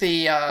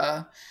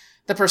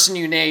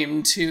you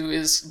named, who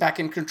is back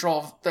in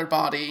control of their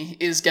body,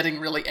 is getting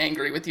really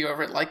angry with you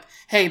over it. Like,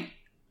 hey,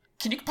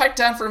 can you pipe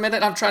down for a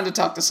minute? I'm trying to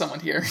talk to someone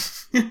here.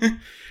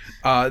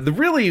 The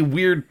really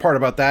weird part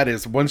about that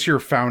is once you're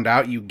found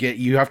out,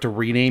 you have to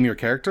rename your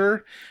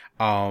character.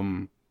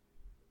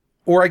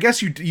 Or I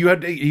guess you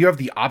have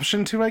the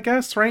option to, I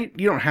guess, right?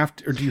 You don't have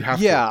to, or do you have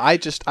to? Yeah, I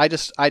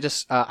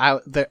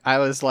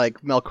was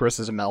like,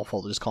 Melcarissa's a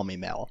Melful, just call me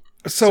Mel.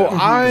 So that's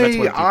one of the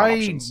default I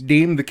options.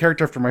 named the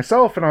character after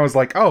myself, and I was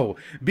like, oh,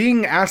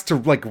 being asked to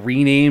like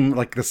rename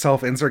like the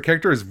self-insert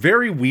character is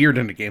very weird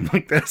in a game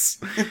like this.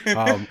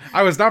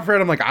 I was not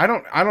prepared. I'm like,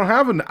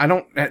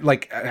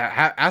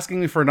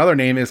 asking me for another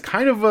name is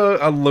kind of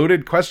a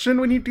loaded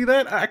question when you do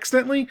that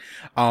accidentally.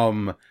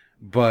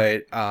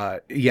 But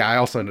yeah, I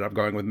also ended up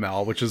going with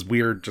Mel, which is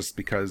weird just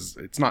because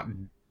it's not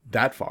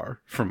that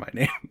far from my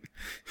name.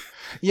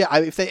 Yeah,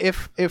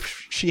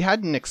 if she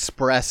hadn't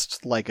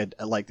expressed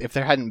if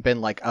there hadn't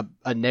been like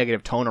a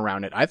negative tone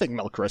around it, I think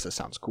Mel Carissa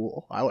sounds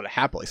cool. I would have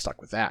happily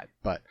stuck with that.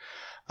 But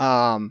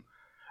I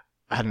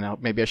don't know.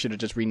 Maybe I should have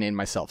just renamed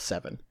myself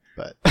Seven.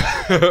 But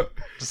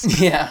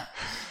Yeah.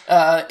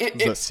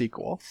 the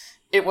sequel.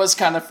 It was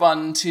kind of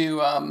fun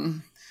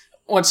to,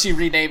 once you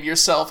rename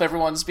yourself,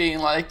 everyone's being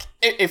like,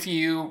 if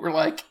you were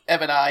like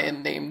Ev and I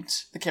and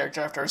named the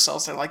character after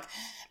ourselves, they're like,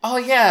 oh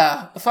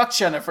yeah, fuck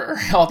Jennifer.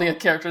 All the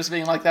characters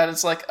being like that,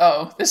 it's like,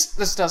 oh,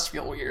 this does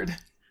feel weird.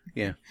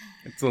 Yeah,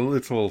 it's a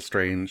little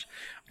strange.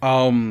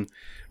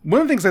 One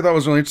of the things I thought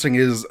was really interesting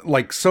is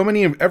like so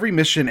many of every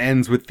mission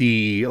ends with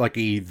the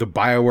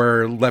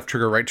BioWare left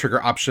trigger, right trigger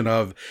option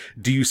of,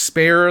 do you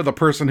spare the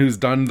person who's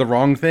done the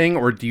wrong thing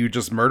or do you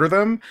just murder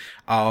them?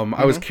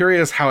 I was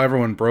curious how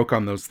everyone broke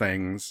on those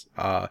things,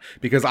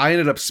 because I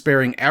ended up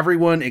sparing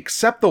everyone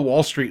except the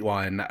Wall Street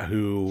one,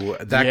 who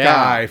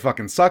guy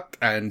fucking sucked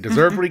and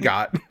deserved what he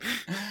got.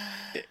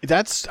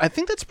 I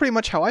think that's pretty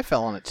much how I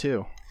fell on it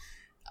too.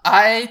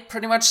 I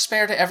pretty much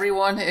spared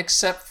everyone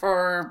except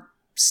for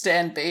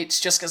Stan Bates,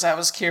 just because I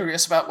was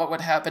curious about what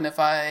would happen if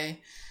I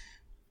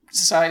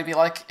decided to be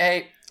like,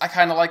 hey, I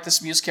kind of like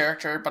this Muse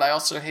character, but I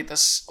also hate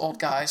this old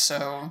guy,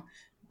 so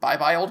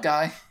bye-bye, old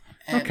guy.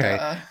 And,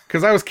 okay,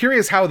 because I was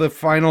curious how the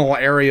final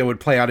area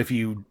would play out if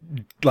you,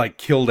 like,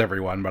 killed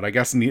everyone, but I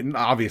guess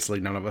obviously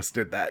none of us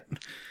did that.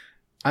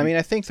 I mean,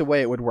 I think the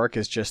way it would work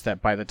is just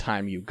that by the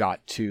time you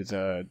got to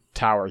the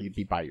tower, you'd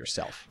be by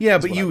yourself. Yeah,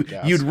 but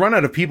you'd run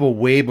out of people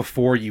way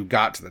before you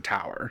got to the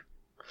tower.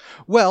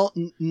 Well,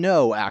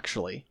 no,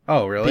 actually.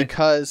 Oh, really?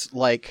 Because,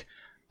 like,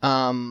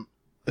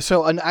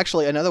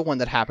 actually, another one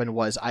that happened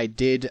was I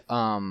did,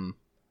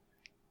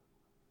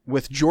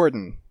 with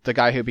Jordan, the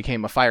guy who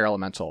became a fire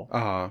elemental,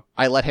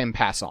 I let him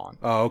pass on.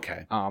 Oh,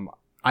 okay.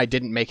 I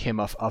didn't make him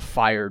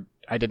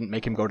I didn't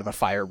make him go to the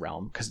fire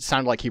realm, because it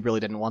sounded like he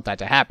really didn't want that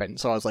to happen.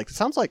 So I was like, it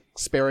sounds like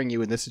sparing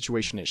you in this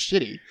situation is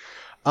shitty.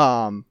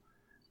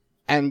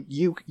 And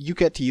you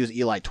get to use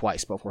Eli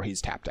twice before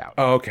he's tapped out.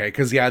 Oh, okay.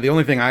 Because, yeah, the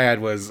only thing I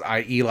had was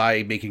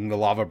Eli making the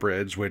lava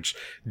bridge, which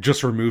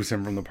just removes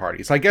him from the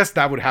party. So I guess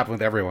that would happen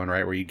with everyone,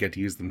 right? Where you get to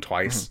use them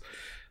twice.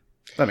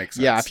 Mm-hmm. That makes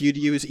sense. Yeah, if you'd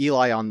use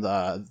Eli on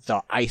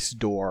the ice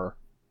door,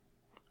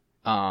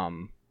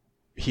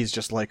 he's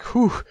just like,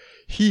 whew,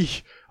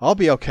 I'll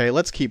be okay.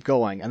 Let's keep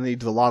going. And then you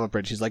do the lava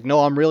bridge. He's like, no,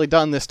 I'm really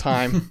done this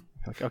time.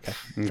 Like, okay,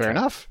 fair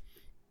enough.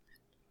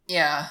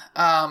 Yeah.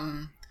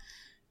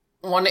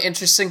 One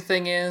interesting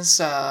thing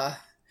is,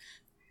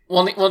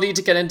 we'll need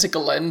to get into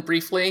Galen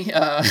briefly.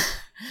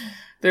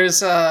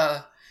 There's,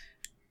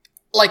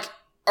 like,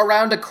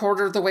 around a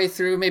quarter of the way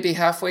through, maybe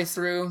halfway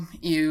through,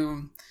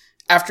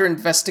 after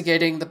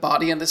investigating the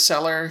body in the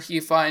cellar,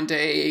 you find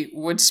a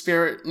wood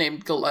spirit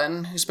named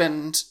Galen who's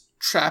been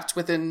trapped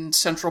within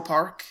Central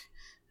Park.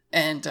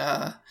 And,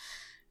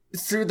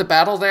 through the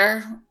battle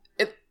there,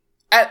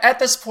 At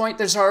this point,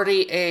 there's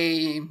already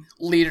a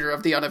leader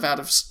of the Unavowed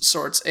of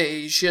sorts,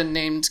 a Jin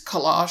named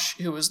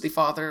Kalash, who was the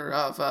father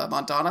of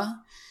Mondana.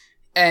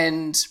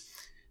 And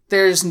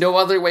there's no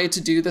other way to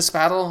do this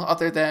battle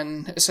other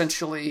than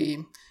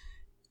essentially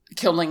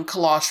killing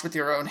Kalash with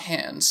your own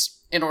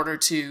hands in order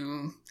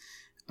to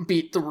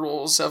beat the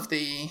rules of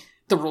the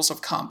rules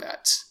of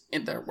combat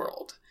in their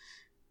world.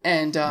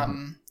 And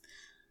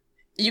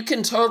you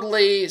can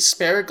totally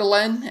spare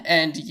Galen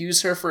and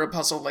use her for a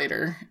puzzle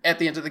later at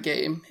the end of the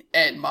game,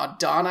 and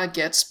Mondana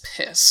gets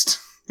pissed.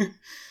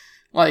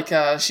 Like,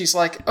 she's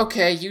like,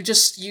 okay, you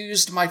just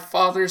used my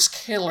father's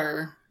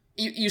killer.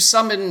 You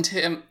summoned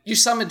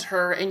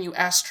her, and you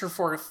asked her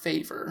for a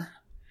favor.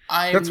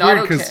 That's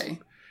not weird, okay.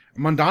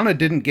 Mondana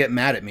didn't get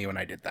mad at me when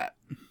I did that.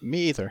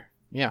 Me either.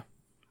 Yeah.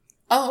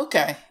 Oh,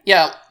 okay.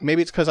 Yeah.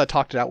 Maybe it's because I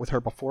talked it out with her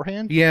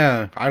beforehand?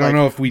 Yeah, I don't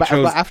know if we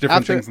chose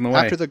different things in the way.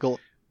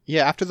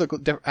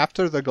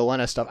 After the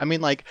Galena stuff, I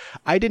mean, like,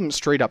 I didn't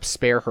straight up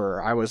spare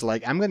her. I was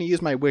like, I'm going to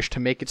use my wish to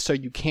make it so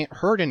you can't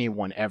hurt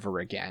anyone ever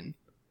again.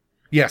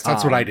 Yes,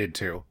 that's what I did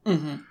too.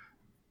 Mm-hmm.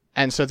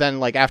 And so then,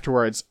 like,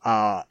 afterwards,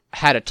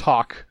 had a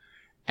talk,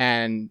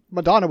 and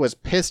Madonna was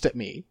pissed at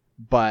me,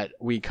 but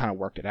we kind of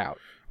worked it out.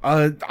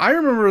 I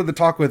remember the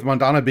talk with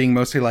Mondana being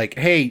mostly like,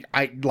 hey,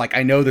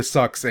 I know this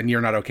sucks and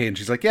you're not okay. And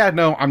she's like, yeah,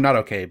 no, I'm not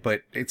okay,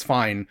 but it's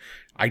fine.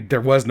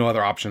 There was no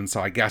other option,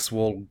 so I guess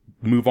we'll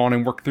move on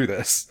and work through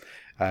this.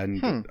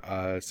 And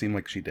seemed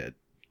like she did.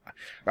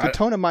 The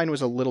tone of mine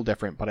was a little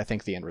different, but I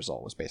think the end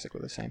result was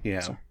basically the same. Yeah.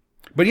 So.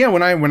 But yeah,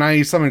 when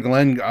I summoned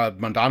Glenn,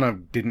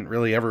 Mondana didn't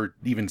really ever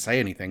even say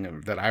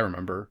anything that I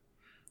remember.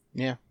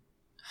 Yeah.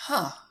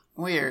 Huh.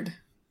 Weird.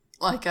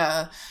 Like,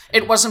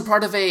 it wasn't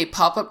part of a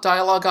pop-up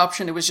dialogue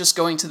option, it was just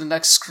going to the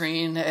next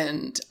screen,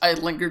 and I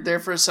lingered there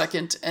for a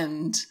second,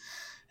 and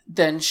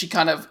then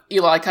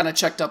Eli kind of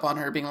checked up on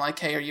her, being like,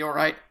 hey, are you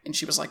alright? And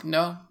she was like,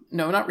 no,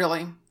 not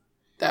really.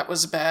 That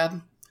was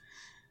bad.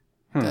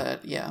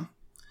 But, yeah.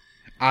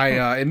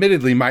 I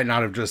admittedly might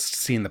not have just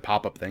seen the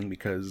pop-up thing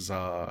because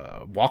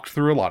walked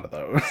through a lot of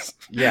those.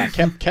 Yeah,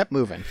 kept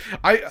moving.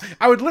 I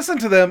would listen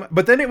to them,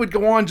 but then it would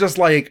go on just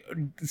like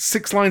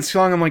 6 lines too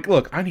long. I'm like,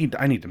 look, I need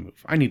to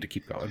move. I need to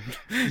keep going.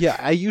 Yeah,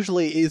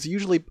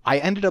 I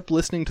ended up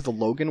listening to the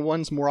Logan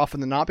ones more often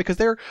than not because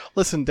they're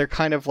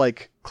kind of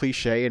like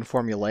cliche and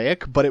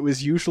formulaic, but it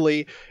was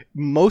usually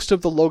most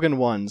of the Logan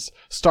ones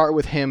start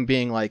with him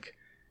being like,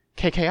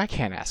 KK, I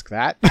can't ask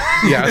that.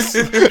 Yes.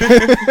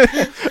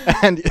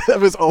 And that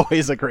was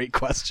always a great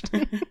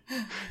question.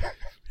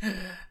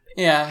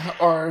 Yeah,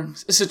 or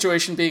a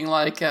situation being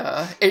like,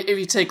 if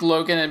you take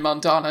Logan and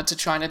Mondana to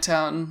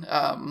Chinatown,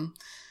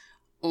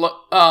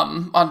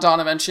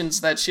 Mondana mentions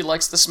that she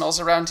likes the smells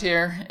around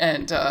here,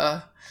 and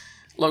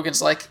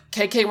Logan's like,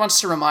 KK wants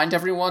to remind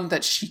everyone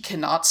that she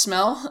cannot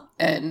smell,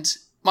 and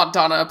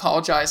Mondana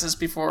apologizes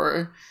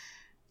before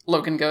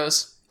Logan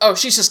goes, oh,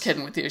 she's just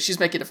kidding with you. She's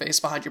making a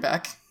face behind your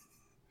back.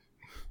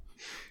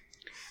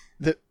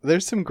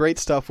 There's some great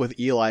stuff with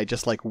Eli,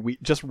 just like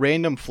just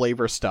random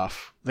flavor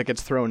stuff that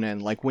gets thrown in.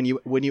 Like when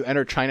you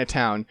enter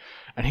Chinatown,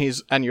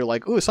 and you're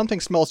like, "Ooh, something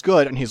smells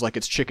good," and he's like,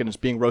 "It's chicken. It's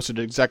being roasted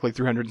at exactly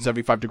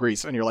 375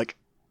 degrees," and you're like,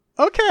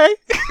 "Okay."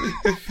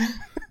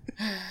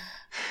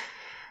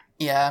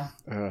 Yeah,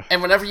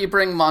 and whenever you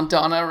bring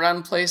Mondana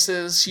around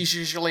places, she's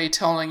usually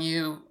telling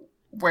you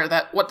what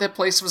that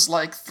place was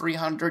like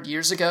 300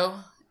 years ago,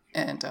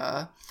 and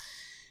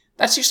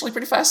that's usually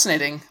pretty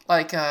fascinating.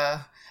 Like,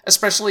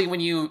 especially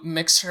when you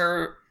mix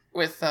her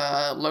with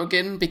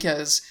Logan,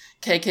 because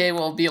KK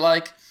will be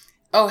like,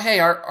 oh, hey,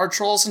 are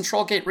trolls in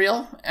Trollgate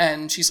real?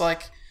 And she's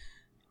like,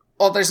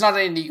 well, there's not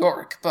any in New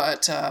York,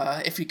 but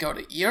if you go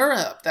to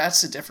Europe,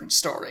 that's a different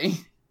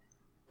story.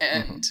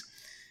 And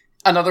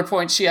another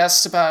point she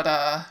asked about,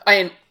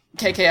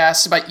 KK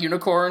asked about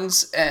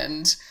unicorns,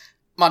 and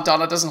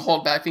Mondana doesn't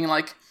hold back, being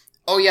like,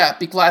 oh yeah,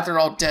 be glad they're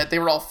all dead. They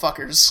were all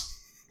fuckers.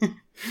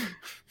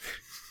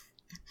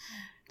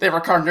 They were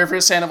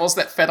carnivorous animals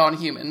that fed on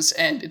humans,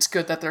 and it's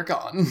good that they're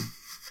gone.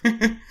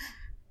 And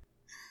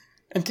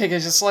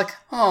KK's just like,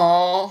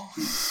 oh.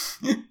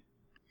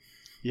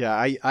 Yeah,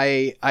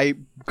 I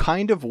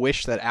kind of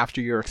wish that after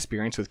your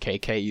experience with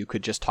KK, you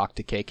could just talk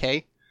to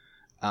KK.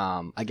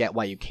 I get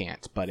why you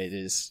can't, but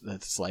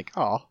it's like,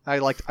 oh, I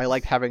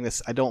liked having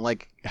this. I don't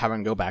like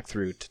having to go back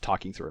through to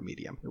talking through a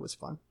medium. It was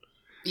fun.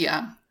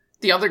 Yeah.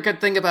 The other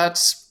good thing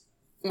about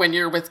when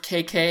you're with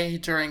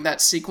KK during that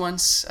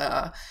sequence,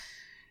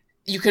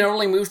 you can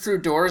only move through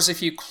doors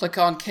if you click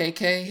on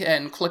KK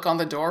and click on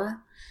the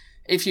door.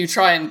 If you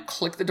try and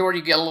click the door,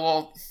 you get a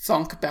little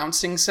thunk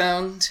bouncing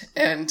sound,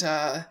 and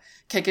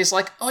KK's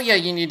like, oh yeah,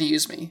 you need to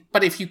use me.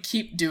 But if you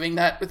keep doing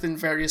that within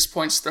various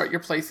points throughout your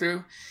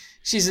playthrough,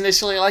 she's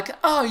initially like,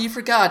 oh, you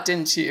forgot,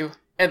 didn't you?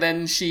 And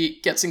then she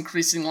gets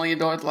increasingly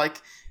annoyed,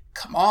 like,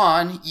 come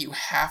on, you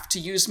have to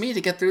use me to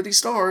get through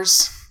these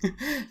doors.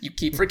 You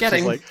keep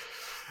forgetting. She's like,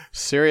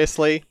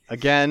 seriously?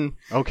 Again?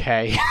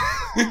 Okay.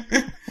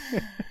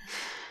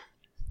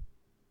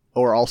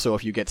 Or also,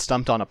 if you get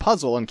stumped on a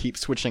puzzle and keep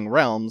switching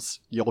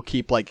realms, you'll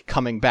keep, like,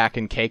 coming back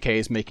and KK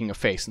is making a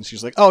face, and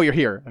she's like, oh, you're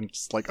here. And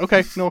it's like,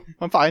 okay, no,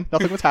 I'm fine.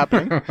 Nothing was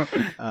happening.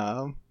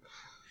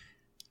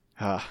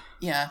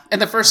 Yeah, and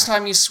the first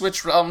time you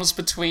switch realms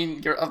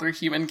between your other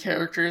human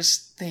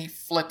characters, they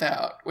flip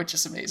out, which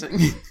is amazing.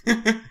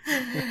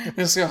 They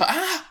just go,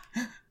 ah!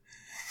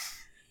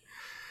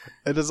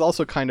 It is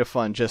also kind of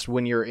fun just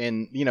when you're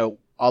in,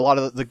 a lot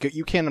of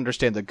you can't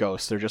understand the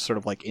ghosts. They're just sort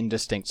of like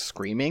indistinct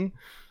screaming.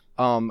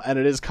 And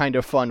it is kind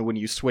of fun when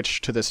you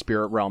switch to the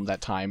spirit realm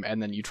that time,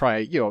 and then you try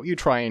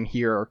and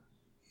hear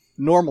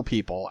normal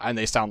people, and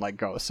they sound like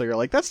ghosts. So you're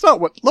like, that's not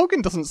what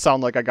Logan doesn't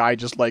sound like a guy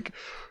just like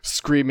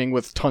screaming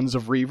with tons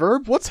of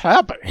reverb. What's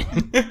happening?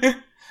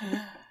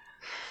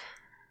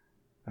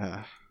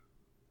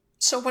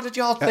 So what did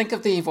y'all think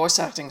of the voice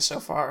acting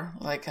so far?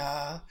 Like,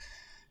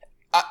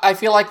 I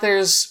feel like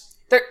there's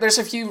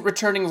a few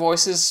returning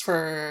voices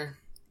for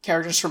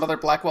characters from other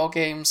Blackwell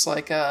games,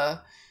 like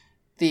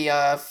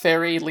the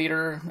fairy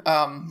leader,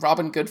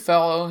 Robin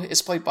Goodfellow,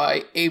 is played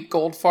by Abe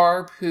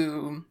Goldfarb,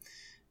 who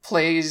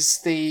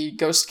plays the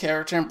ghost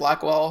character in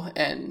Blackwell,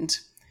 and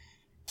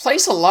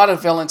plays a lot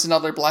of villains in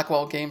other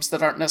Blackwell games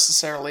that aren't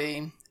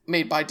necessarily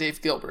made by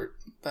Dave Gilbert.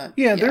 But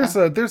yeah, there's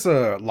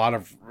a lot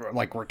of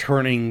like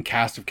returning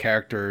cast of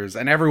characters,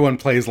 and everyone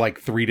plays like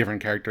 3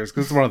 different characters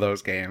because it's one of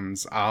those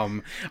games.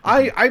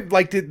 I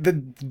liked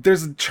it.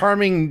 There's a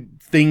charming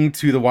thing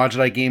to the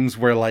Wadjet games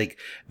where like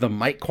the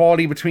mic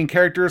quality between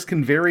characters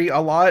can vary a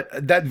lot.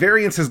 That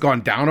variance has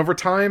gone down over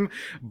time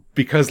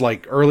because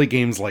like early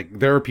games, like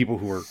there are people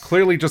who are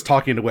clearly just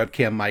talking to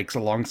webcam mics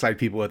alongside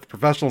people with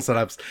professional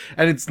setups,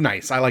 and it's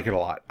nice. I like it a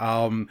lot.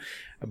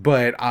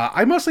 But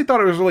I mostly thought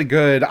it was really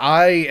good.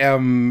 I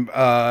am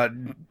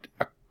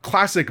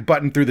classic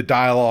button through the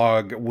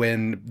dialogue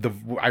when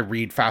I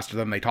read faster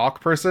than they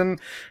talk person.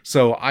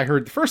 So I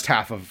heard the first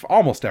half of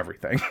almost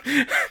everything.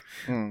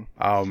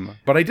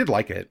 But I did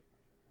like it.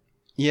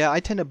 Yeah, I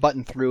tend to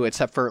button through,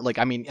 except for like,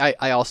 I mean,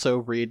 I also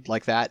read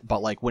like that,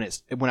 but like when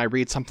I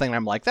read something,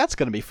 I'm like, that's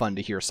gonna be fun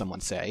to hear someone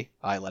say.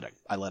 I let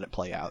it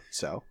play out.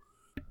 So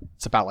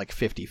it's about like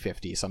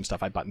 50-50. Some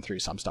stuff I button through,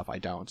 some stuff I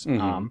don't.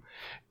 Mm-hmm.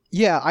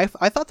 Yeah,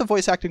 I thought the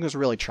voice acting was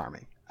really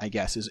charming, I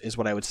guess is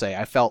what I would say.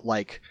 I felt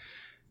like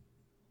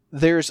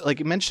there's,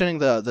 like, mentioning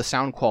the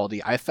sound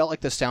quality, I felt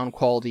like the sound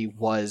quality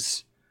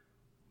was,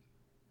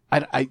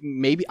 I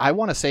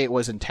want to say it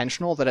was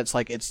intentional, that it's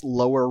like it's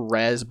lower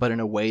res, but in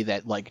a way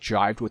that like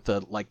jived with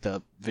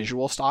the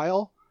visual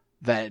style,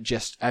 that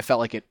just, I felt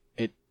like it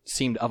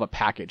seemed of a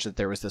package, that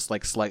there was this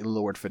like slightly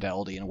lowered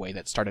fidelity in a way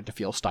that started to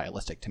feel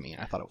stylistic to me,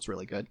 and I thought it was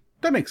really good.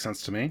 That makes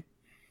sense to me.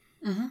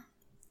 Mm-hmm.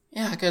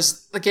 Yeah,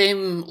 because the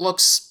game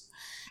looks,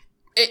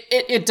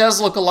 it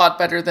does look a lot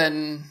better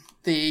than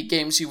the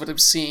games you would have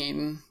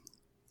seen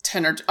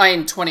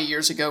 20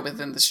 years ago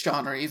within this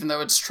genre, even though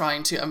it's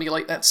trying to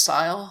emulate that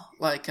style.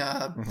 Like,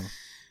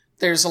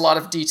 there's a lot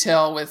of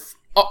detail with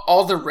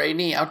all the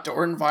rainy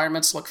outdoor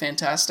environments look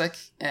fantastic,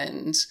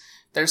 and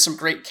there's some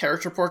great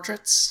character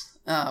portraits.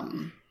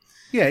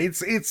 Yeah,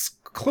 it's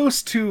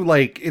close to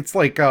like, it's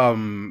like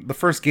the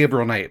first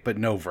Gabriel Knight, but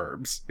no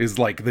verbs, is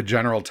like the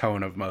general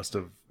tone of most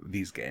of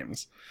these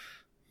games.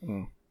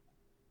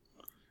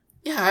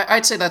 Yeah,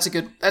 I'd say that's a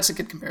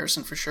good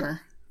comparison for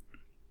sure.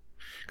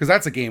 Because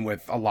that's a game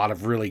with a lot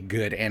of really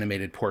good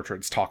animated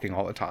portraits talking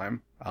all the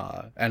time.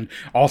 And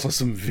also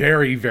some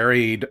very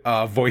varied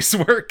voice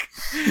work.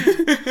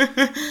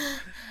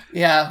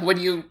 Yeah, when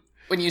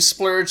you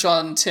splurge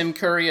on Tim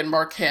Curry and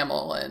Mark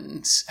Hamill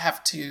and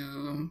have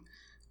to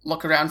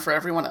look around for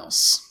everyone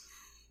else.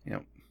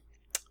 Yep.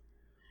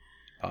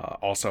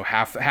 Also,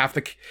 half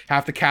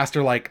the cast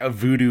are like a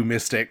voodoo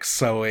mystics,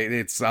 so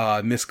it's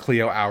Miss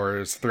Cleo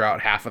hours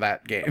throughout half of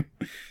that game.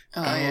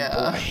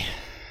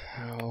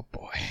 Oh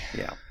boy.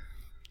 Yeah.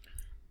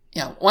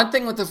 Yeah, one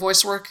thing with the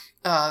voice work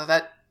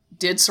that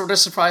did sort of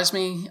surprise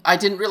me, I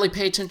didn't really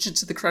pay attention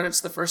to the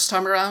credits the first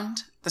time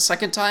around. The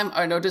second time,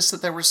 I noticed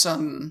that there was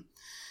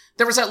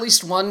at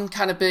least one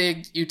kind of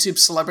big YouTube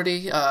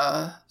celebrity,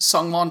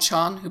 Sungwon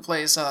Chan, who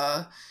plays,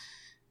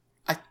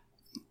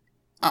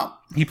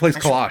 he plays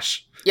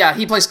Kalash. Yeah,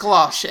 he plays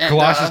Kalash. And,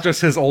 Kalash is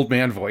just his old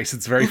man voice.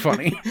 It's very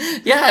funny.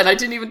 Yeah, and I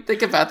didn't even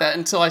think about that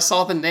until I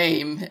saw the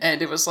name,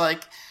 and it was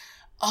like,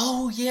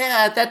 oh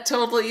yeah, that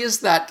totally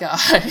is that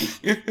guy.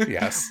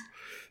 Yes.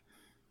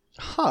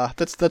 Huh?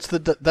 That's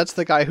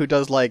the guy who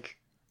does like,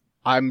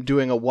 I'm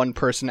doing a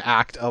one-person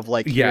act of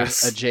like,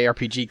 yes, here's a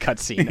JRPG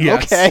cutscene.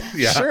 Yes. Okay,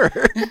 yeah. Sure.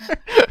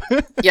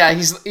 Yeah,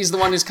 he's the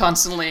one who's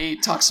constantly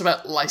talks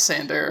about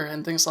Lysander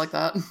and things like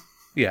that.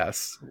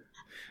 Yes.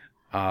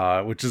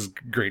 Which is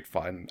great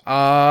fun.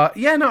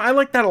 Yeah, no, I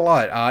like that a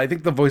lot. I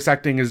think the voice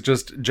acting has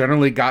just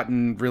generally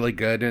gotten really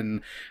good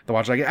in the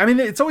Watch Dogs. I mean,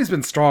 it's always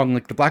been strong.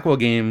 Like, the Blackwell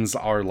games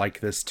are like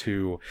this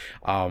too.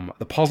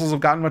 The puzzles have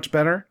gotten much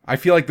better. I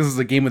feel like this is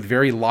a game with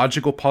very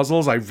logical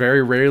puzzles. I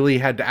very rarely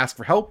had to ask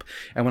for help,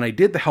 and when I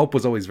did, the help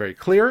was always very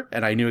clear,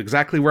 and I knew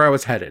exactly where I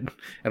was headed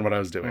and what I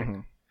was doing.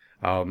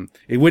 Mm-hmm.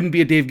 It wouldn't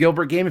be a Dave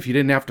Gilbert game if you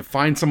didn't have to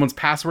find someone's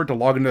password to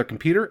log into their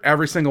computer.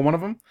 Every single one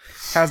of them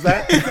has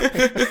that.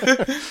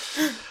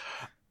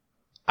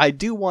 I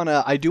do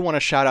wanna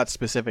shout out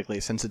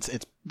specifically, since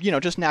it's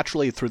just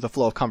naturally through the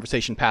flow of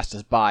conversation passed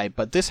us by,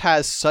 but this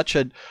has such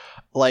a,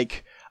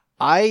 like,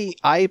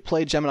 I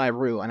played Gemini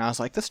Rue, and I was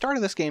like, the start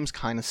of this game's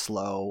kind of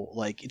slow.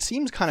 Like, it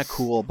seems kind of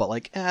cool, but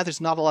like,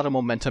 there's not a lot of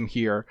momentum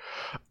here.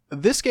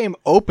 This game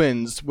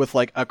opens with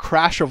like a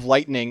crash of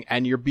lightning,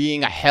 and you're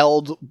being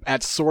held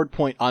at sword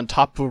point on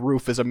top of a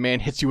roof as a man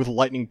hits you with a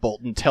lightning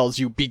bolt and tells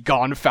you,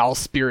 "Begone, foul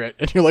spirit."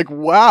 And you're like,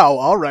 wow,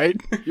 all right,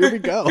 here we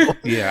go.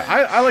 Yeah,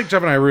 I like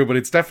Gemini Rue, but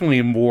it's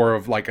definitely more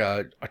of like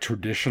a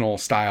traditional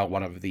style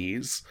one of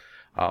these.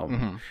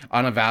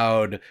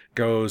 Unavowed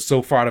goes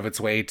so far out of its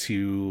way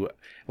to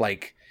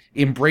like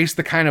embrace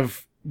the kind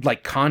of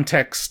like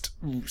context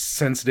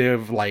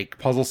sensitive like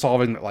puzzle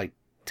solving that like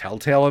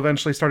Telltale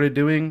eventually started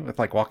doing with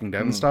like Walking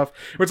Dead and stuff,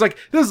 where it's like,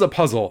 this is a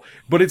puzzle,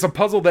 but it's a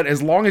puzzle that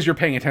as long as you're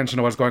paying attention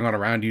to what's going on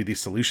around you, the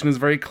solution is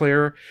very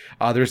clear.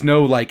 There's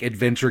no like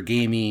adventure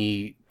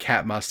gamey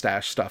cat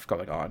mustache stuff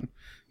going on.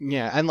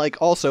 Yeah, and like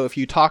also if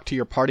you talk to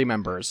your party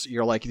members,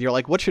 you're like,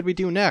 what should we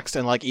do next?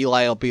 And like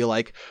Eli will be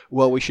like,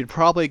 well, we should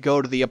probably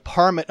go to the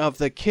apartment of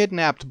the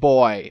kidnapped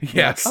boy.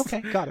 Yes. Like,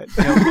 okay, got it.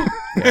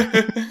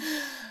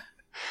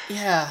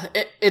 Yeah,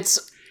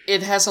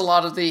 it has a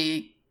lot of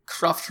the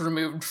cruft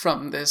removed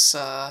from this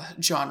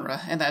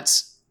genre, and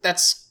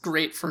that's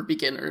great for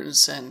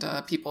beginners and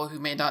people who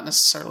may not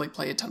necessarily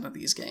play a ton of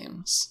these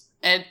games.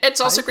 And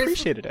it's also great.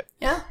 Appreciated it.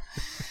 Yeah,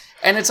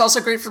 and it's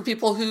also great for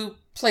people who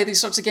play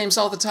these sorts of games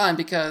all the time,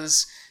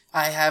 because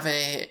I have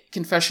a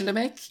confession to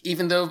make.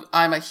 Even though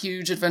I'm a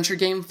huge adventure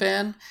game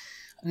fan,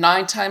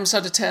 9 times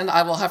out of 10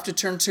 I will have to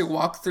turn to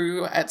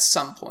walkthrough at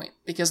some point,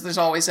 because there's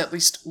always at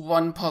least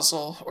one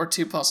puzzle or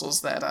two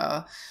puzzles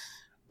that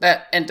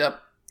end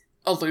up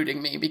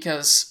eluding me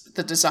because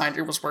the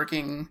designer was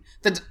working.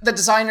 The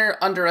designer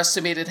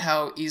underestimated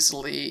how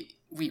easily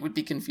we would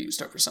be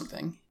confused over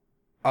something.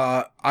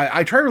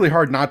 I try really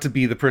hard not to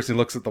be the person who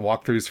looks at the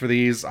walkthroughs for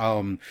these.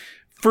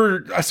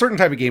 For a certain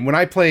type of game, when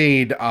I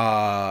played,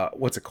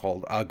 what's it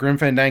called? Grim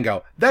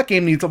Fandango, that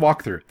game needs a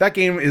walkthrough. That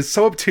game is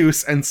so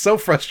obtuse and so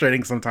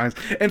frustrating sometimes,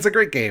 and it's a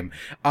great game.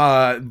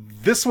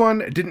 This one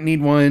didn't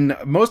need one.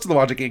 Most of the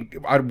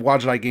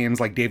Wadjet Eye games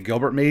like Dave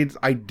Gilbert made,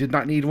 I did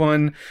not need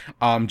one.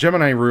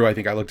 Gemini Rue, I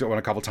think I looked at one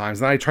a couple times,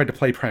 and then I tried to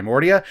play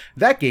Primordia.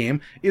 That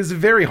game is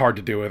very hard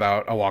to do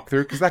without a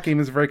walkthrough, because that game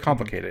is very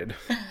complicated.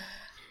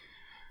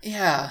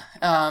 Yeah,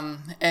 let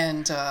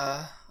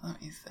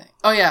me think.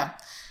 Oh yeah,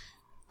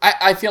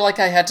 I feel like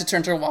I had to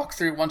turn to a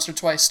walkthrough once or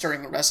twice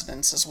during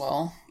Resonance as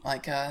well.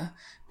 Like,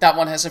 that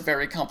one has a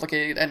very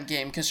complicated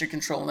endgame because you're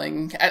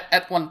controlling,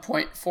 at one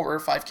point, 4 or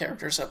 5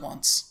 characters at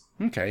once.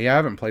 Okay, yeah, I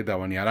haven't played that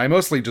one yet. I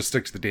mostly just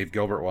stick to the Dave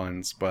Gilbert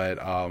ones, but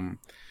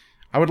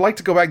I would like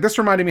to go back. This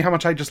reminded me how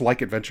much I just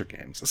like adventure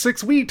games.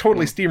 Six, we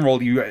totally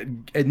steamrolled you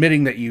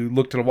admitting that you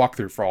looked at a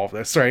walkthrough for all of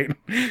this, right?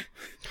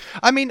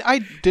 I mean, I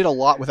did a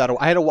lot without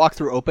I had a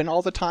walkthrough open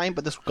all the time,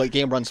 but this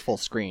game runs full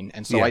screen,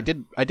 and so yeah.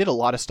 I did a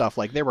lot of stuff.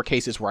 Like, there were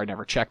cases where I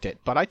never checked it,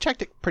 but I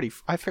checked it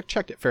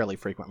fairly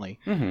frequently.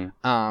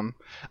 Mm-hmm.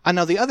 I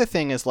know the other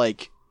thing is,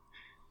 like,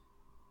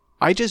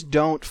 I just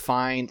don't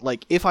find,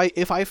 like, if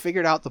I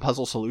figured out the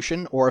puzzle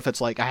solution, or if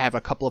it's like I have a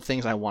couple of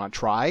things I want to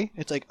try,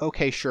 it's like,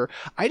 okay, sure.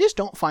 I just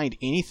don't find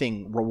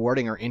anything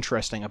rewarding or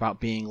interesting about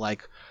being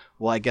like,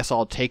 well, I guess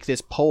I'll take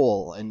this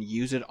pole and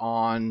use it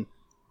on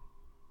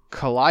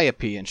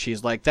Calliope, and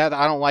she's like, that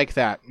I don't like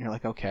that. And you're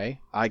like, okay,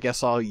 I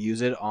guess I'll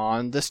use it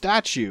on the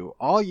statue.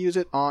 I'll use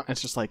it on.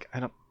 It's just like, I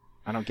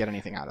don't get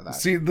anything out of that.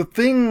 See, the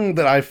thing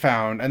that I've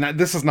found, and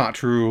this is not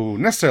true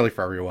necessarily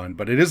for everyone,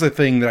 but it is a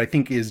thing that I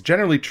think is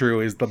generally true,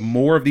 is the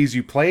more of these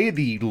you play,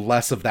 the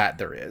less of that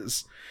there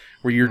is.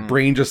 Where your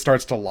brain just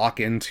starts to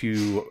lock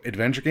into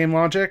adventure game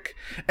logic.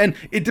 And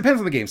it depends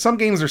on the game. Some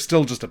games are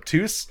still just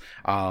obtuse,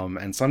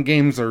 and some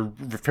games are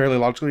fairly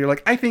logical. You're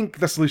like, I think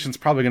the solution's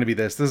probably going to be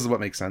this. This is what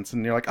makes sense.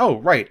 And you're like, oh,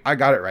 right, I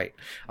got it right.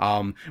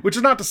 Which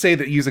is not to say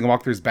that using a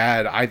walkthrough is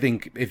bad. I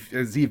think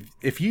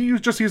if you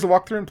just use a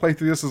walkthrough and play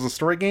through this as a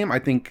story game, I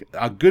think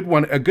a good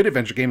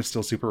adventure game is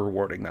still super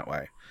rewarding that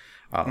way.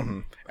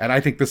 And I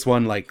think this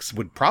one, like,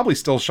 would probably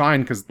still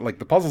shine because, like,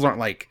 the puzzles aren't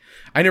like,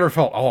 I never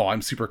felt, oh,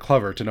 I'm super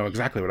clever to know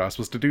exactly what I was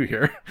supposed to do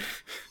here.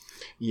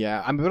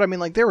 Yeah, but I mean,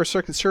 like, there were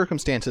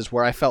circumstances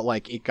where I felt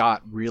like it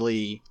got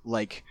really,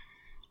 like,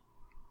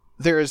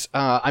 there's,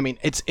 I mean,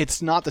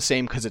 it's not the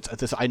same because it's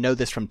this. I know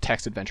this from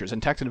text adventures.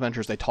 In text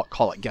adventures, they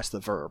call it guess the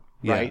verb,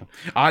 right?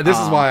 This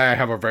is why I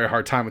have a very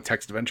hard time with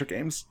text adventure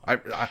games.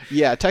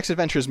 Yeah, text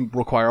adventures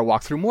require a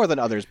walkthrough more than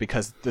others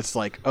because it's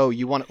like, oh,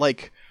 you want,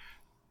 like,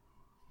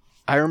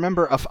 I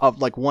remember of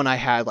like one I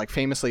had, like,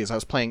 famously, as I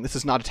was playing, this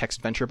is not a text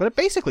adventure, but it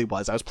basically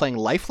was. I was playing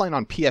Lifeline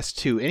on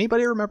PS2.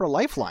 Anybody remember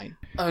Lifeline?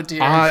 Oh,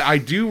 dear. I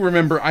do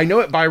remember. I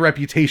know it by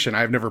reputation.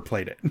 I've never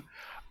played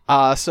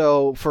it.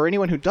 So for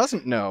anyone who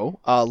doesn't know,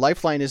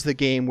 Lifeline is the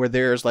game where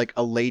there's, like,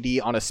 a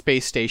lady on a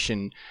space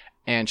station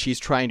and she's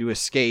trying to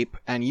escape,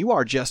 and you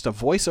are just a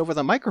voice over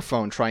the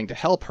microphone trying to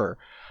help her.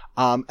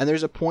 And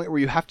there's a point where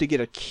you have to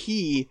get a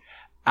key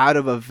out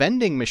of a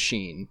vending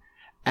machine.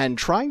 And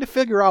trying to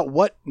figure out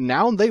what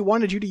noun they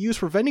wanted you to use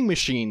for vending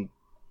machine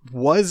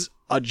was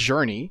a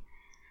journey.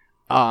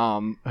 It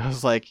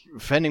was like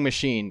vending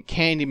machine,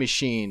 candy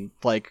machine,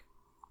 like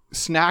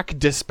snack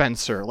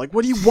dispenser. Like,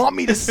 what do you want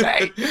me to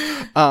say?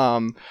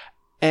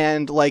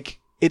 And, like,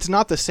 it's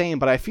not the same,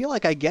 but I feel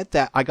like I got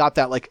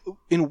that, like,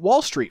 in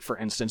Wall Street, for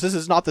instance. This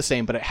is not the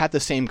same, but it had the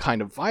same kind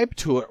of vibe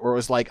to it, where it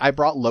was like, I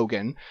brought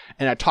Logan,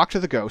 and I talked to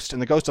the ghost,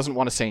 and the ghost doesn't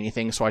want to say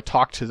anything, so I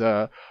talked to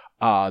the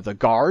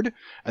guard,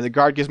 and the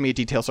guard gives me a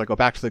detail, so I go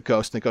back to the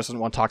ghost, and the ghost doesn't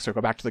want to talk, so I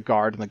go back to the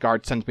guard, and the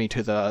guard sends me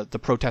to the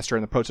protester,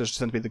 and the protester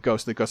sends me the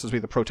ghost sends me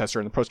the protester,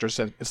 and the protester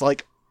sends... It's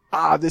like,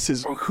 this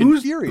is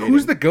infuriating.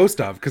 Who's the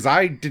ghost of? Because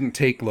I didn't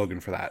take Logan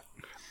for that.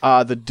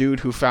 The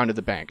dude who founded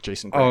the bank,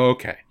 Jason Gray. Oh,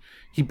 okay.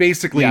 He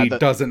basically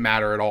doesn't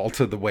matter at all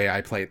to the way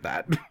I played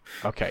that.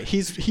 Okay,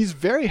 he's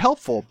very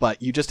helpful, but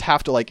you just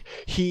have to, like,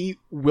 he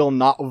will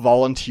not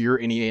volunteer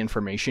any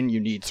information. You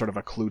need sort of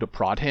a clue to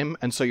prod him,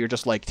 and so you're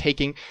just, like,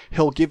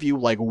 he'll give you,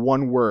 like,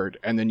 one word,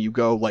 and then you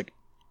go, like,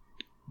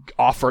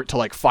 offer it to,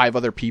 like, 5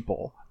 other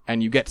people,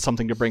 and you get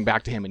something to bring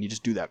back to him, and you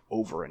just do that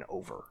over and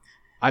over.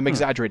 I'm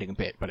exaggerating a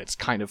bit, but it's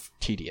kind of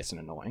tedious and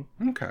annoying.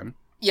 Okay.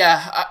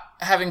 Yeah,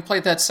 having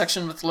played that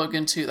section with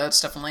Logan too, that's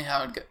definitely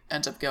how it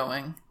ends up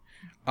going.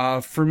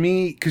 For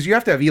me, because you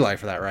have to have Eli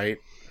for that, right?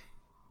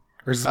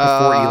 Or is this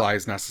before Eli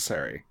is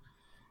necessary?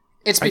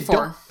 It's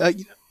before.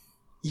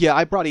 Yeah,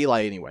 I brought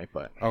Eli anyway,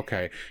 but...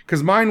 Okay,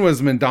 because mine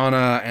was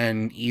Mandana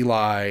and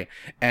Eli,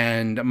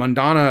 and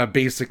Mandana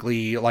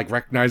basically, like,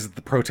 recognizes that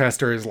the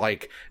protester is,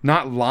 like,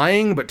 not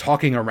lying, but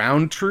talking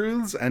around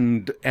truths,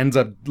 and ends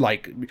up,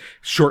 like,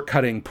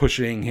 shortcutting,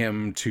 pushing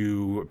him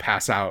to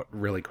pass out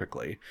really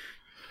quickly.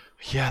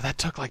 Yeah, that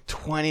took like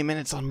 20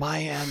 minutes on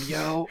my end,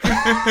 yo.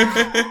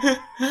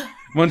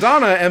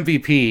 Madonna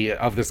MVP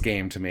of this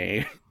game to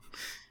me.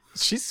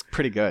 She's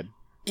pretty good.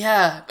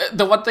 Yeah,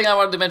 the one thing I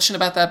wanted to mention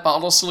about that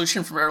bottle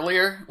solution from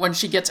earlier, when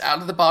she gets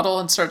out of the bottle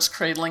and starts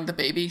cradling the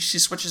baby, she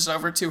switches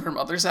over to her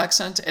mother's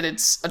accent, and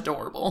it's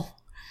adorable.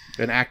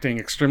 And acting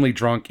extremely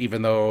drunk,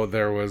 even though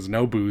there was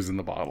no booze in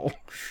the bottle.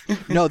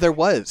 No, there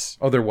was.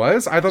 Oh, there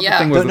was? I thought Yeah.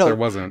 the thing was No, that there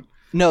wasn't.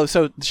 No,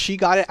 so she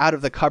got it out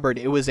of the cupboard.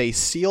 It was a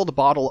sealed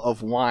bottle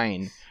of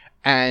wine,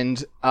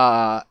 and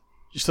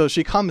so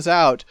she comes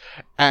out,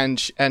 and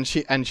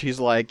she's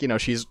like,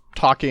 she's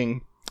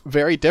talking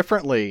very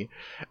differently,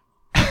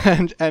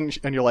 and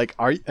you're like,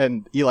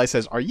 and Eli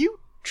says, "Are you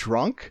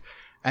drunk?"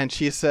 And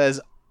she says,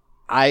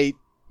 "I,"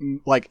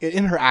 like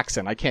in her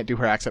accent. I can't do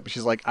her accent, but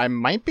she's like, "I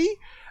might be."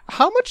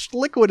 How much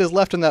liquid is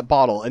left in that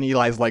bottle? And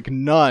Eli's like,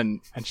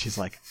 "None." And she's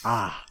like,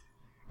 "Ah."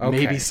 Okay.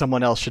 Maybe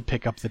someone else should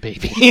pick up the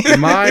baby.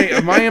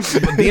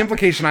 The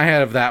implication I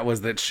had of that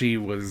was that she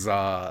was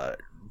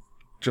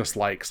just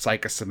like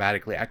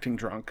psychosomatically acting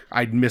drunk.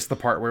 I'd missed the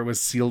part where it was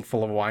sealed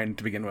full of wine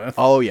to begin with.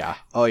 Oh yeah.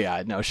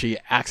 No, she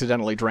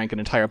accidentally drank an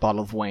entire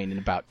bottle of wine in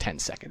about 10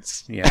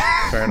 seconds. Yeah,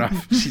 fair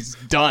enough. She's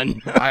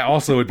done. I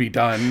also would be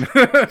done.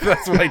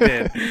 That's what I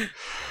did.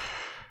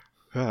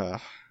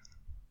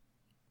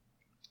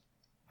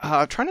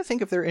 Trying to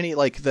think if there are any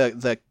like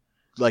the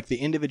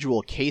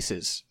individual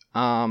cases.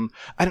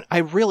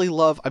 I really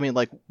love. I mean,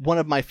 like one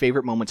of my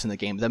favorite moments in the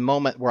game, the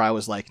moment where I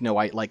was like, no,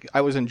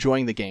 I was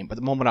enjoying the game, but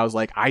the moment I was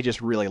like, I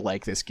just really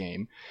like this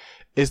game,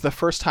 is the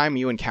first time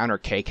you encounter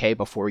KK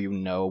before you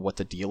know what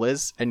the deal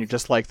is, and you're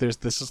just like,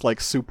 this is like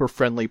super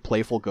friendly,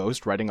 playful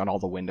ghost writing on all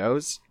the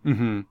windows.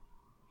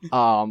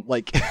 Mm-hmm.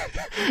 Like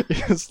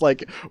it's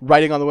like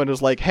writing on the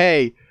windows, like,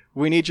 hey,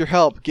 we need your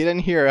help. Get in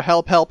here.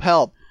 Help.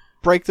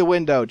 Break the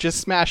window, just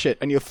smash it,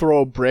 and you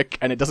throw a brick,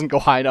 and it doesn't go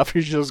high enough.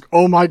 You just,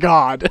 oh my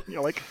god! And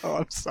you're like, oh,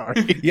 I'm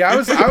sorry. Yeah,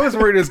 I was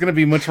worried it was going to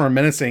be much more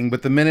menacing,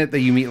 but the minute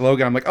that you meet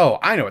Logan, I'm like, oh,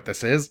 I know what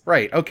this is.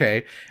 Right,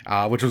 okay.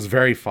 Which was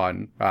very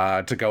fun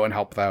to go and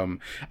help them.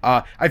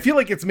 I feel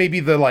like it's maybe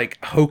the like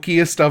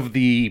hokiest of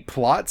the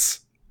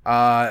plots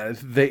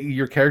that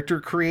your character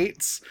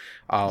creates.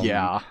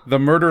 Yeah. The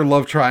murder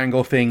love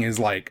triangle thing is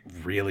like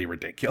really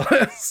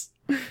ridiculous.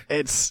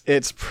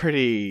 It's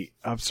pretty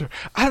absurd.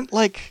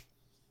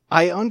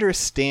 I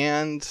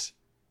understand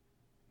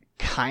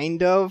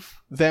kind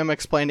of them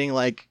explaining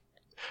like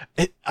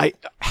I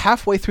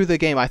halfway through the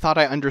game I thought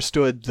I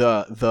understood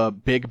the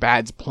big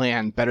bad's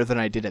plan better than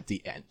I did at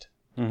the end.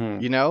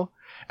 Mm-hmm.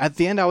 At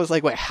the end I was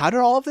like, wait, how did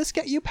all of this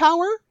get you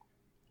power?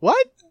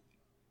 What?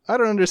 I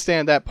don't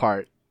understand that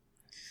part.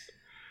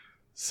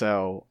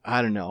 So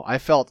I don't know. I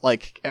felt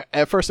like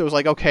at first it was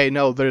like, okay,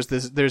 no, there's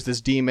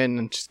this demon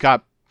and she's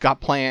got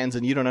plans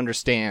and you don't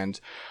understand.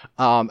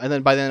 And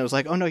then by then it was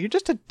like, oh no, you're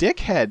just a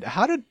dickhead.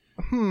 I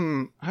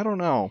don't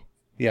know.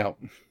 Yeah.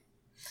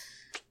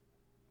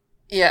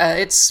 Yeah,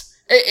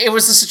 it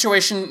was a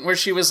situation where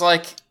she was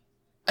like,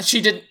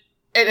 it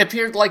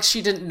appeared like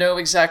she didn't know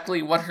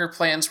exactly what her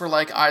plans were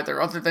like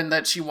either, other than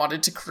that she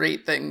wanted to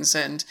create things,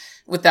 and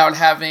without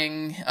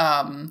having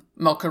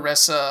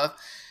Melcaressa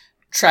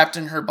trapped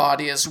in her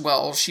body as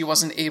well, she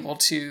wasn't able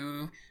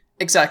to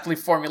exactly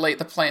formulate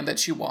the plan that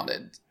she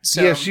wanted.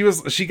 So yeah,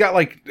 she got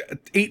like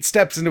 8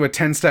 steps into a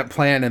 10-step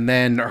plan, and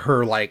then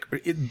her like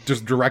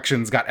just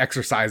directions got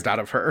exercised out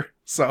of her.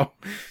 So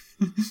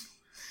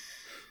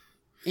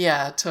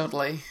yeah,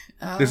 totally.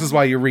 This is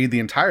why you read the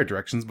entire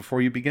directions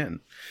before you begin.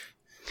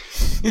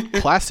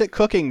 Classic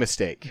cooking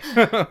mistake.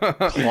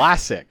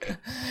 Classic.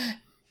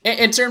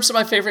 In terms of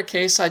my favorite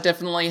case, I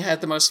definitely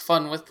had the most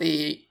fun with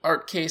the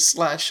art case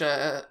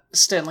 /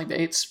 Stanley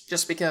Bates,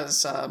 just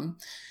because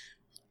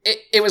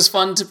it was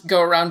fun to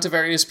go around to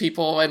various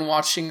people and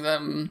watch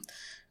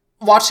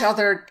how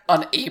they're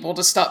unable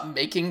to stop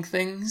making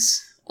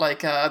things.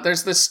 Like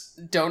there's this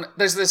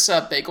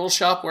bagel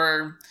shop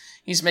where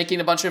he's making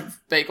a bunch of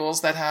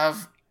bagels that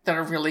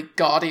are really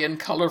gaudy and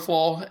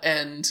colorful,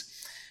 and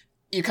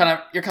you're kind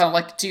of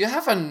like, do you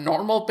have a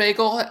normal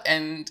bagel?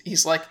 And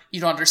he's like,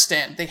 you don't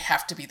understand. They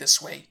have to be this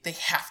way. They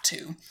have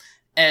to.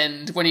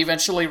 And when you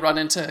eventually run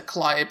into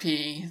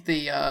Calliope,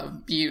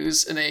 the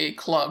muse in a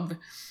club,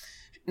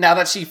 now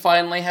that she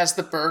finally has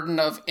the burden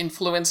of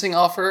influencing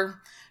off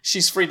her,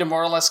 she's free to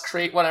more or less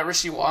create whatever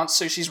she wants.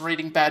 So she's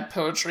reading bad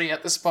poetry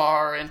at this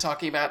bar and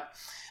talking about,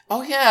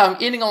 oh yeah,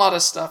 I'm eating a lot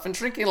of stuff and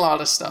drinking a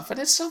lot of stuff, and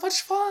it's so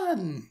much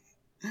fun.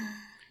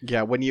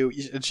 Yeah, when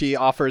she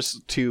offers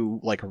to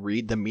like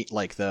read the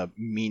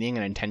meaning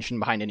and intention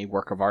behind any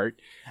work of art,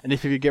 and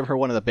if you give her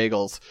one of the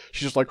bagels,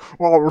 she's just like,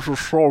 "Oh, this is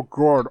so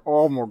good!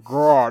 Oh my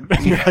god!"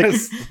 And you're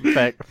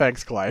like,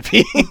 "Thanks,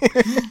 Calliope."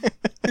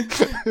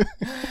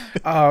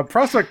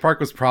 Prospect Park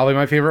was probably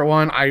my favorite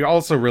one. I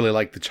also really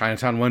liked the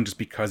Chinatown one just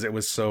because it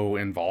was so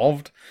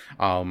involved.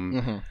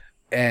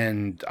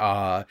 and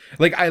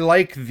like I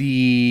like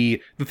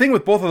the thing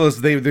with both of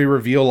those, they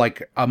reveal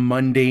like a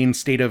mundane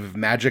state of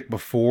magic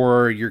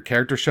before your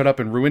character showed up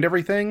and ruined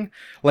everything.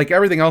 Like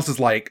everything else is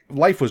like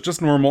life was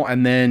just normal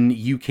and then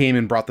you came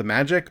and brought the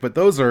magic, but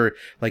those are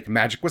like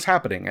magic was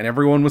happening and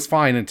everyone was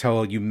fine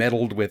until you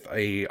meddled with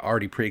a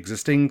already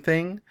pre-existing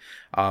thing,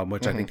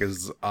 which I think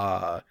is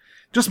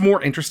just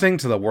more interesting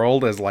to the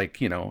world, as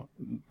like, you know,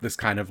 this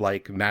kind of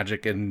like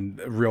magic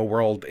and real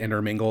world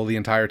intermingle the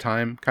entire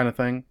time kind of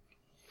thing.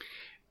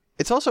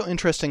 It's also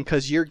interesting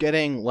because you're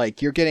getting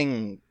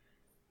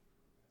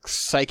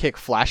psychic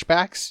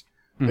flashbacks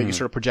that you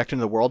sort of project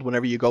into the world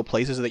whenever you go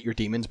places that your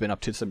demon's been up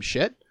to some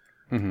shit.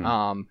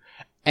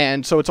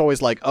 And so it's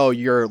always like, oh,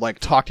 you're like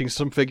talking to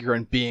some figure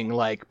and being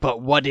like,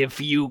 but what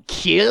if you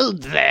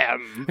killed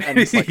them? And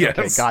it's like, Yes.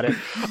 okay, got it.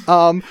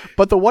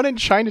 But the one in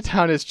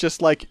Chinatown is just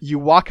like, you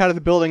walk out of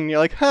the building and you're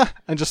like, huh,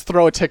 and just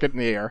throw a ticket in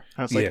the air. And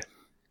I was like,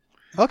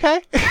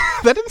 okay,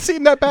 that didn't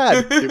seem that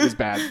bad. It was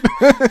bad.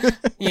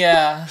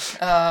 Yeah.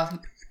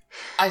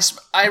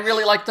 I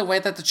really like the way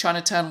that the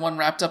Chinatown one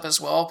wrapped up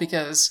as well,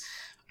 because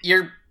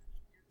you're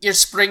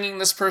springing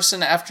this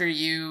person after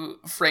you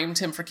framed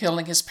him for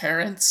killing his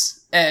parents,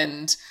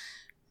 and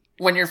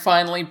when you're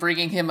finally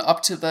bringing him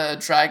up to the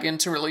dragon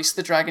to release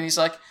the dragon, he's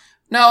like,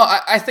 no,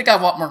 I think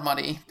I want more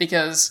money,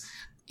 because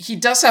he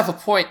does have a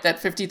point that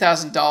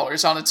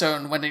 $50,000 on its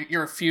own when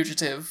you're a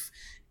fugitive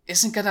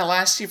isn't gonna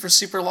last you for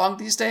super long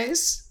these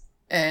days.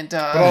 And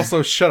but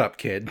also, shut up,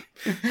 kid.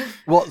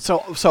 Well,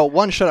 so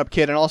one, shut up,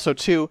 kid, and also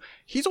two,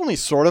 he's only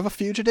sort of a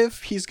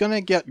fugitive. He's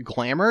gonna get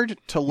glamored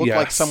to look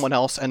like someone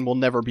else and will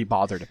never be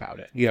bothered about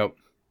it. Yep.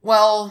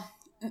 Well,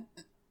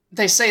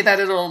 they say that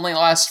it'll only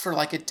last for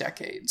like a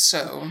decade,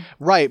 so...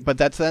 Right, but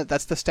that's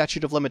the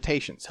statute of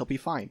limitations. He'll be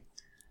fine.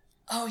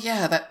 Oh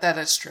yeah, that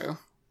is true.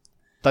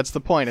 That's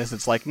the point, is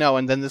it's like, no,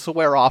 and then this will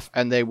wear off,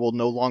 and they will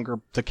no longer,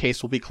 the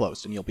case will be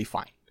closed, and you'll be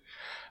fine.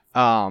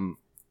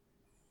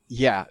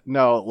 Yeah,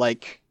 no,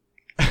 like,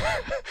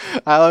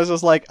 I was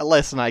just like,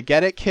 listen, I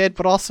get it, kid,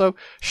 but also,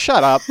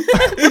 shut up.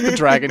 Let the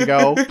dragon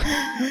go.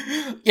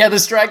 Yeah,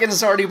 this dragon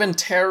has already been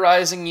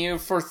terrorizing you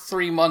for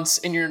 3 months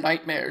in your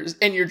nightmares,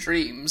 in your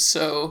dreams,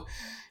 so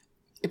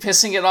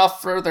pissing it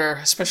off further,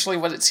 especially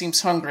when it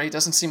seems hungry,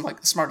 doesn't seem like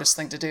the smartest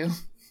thing to do.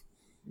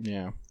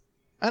 Yeah.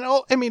 And,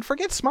 I mean,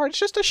 forget smart, it's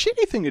just a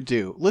shitty thing to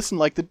do. Listen,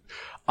 like,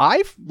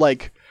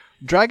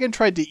 Dragon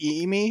tried to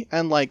eat me,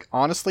 and, like,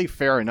 honestly,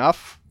 fair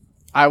enough.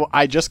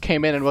 I just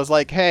came in and was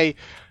like, hey,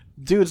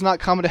 dude's not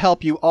coming to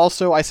help you.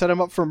 Also, I set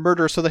him up for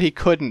murder so that he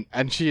couldn't.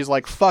 And she's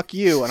like, fuck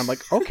you. And I'm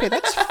like, okay,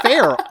 that's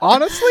fair.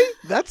 Honestly,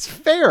 that's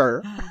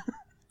fair.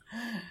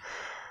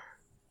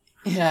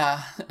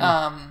 Yeah.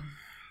 How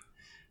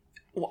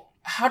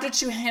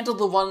did you handle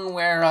the one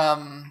where,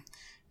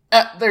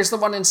 there's the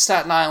one in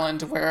Staten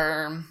Island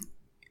where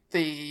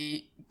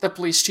the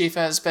police chief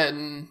has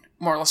been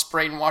more or less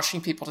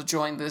brainwashing people to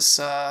join this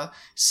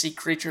sea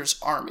creature's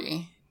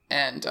army.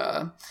 And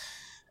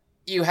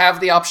you have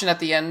the option at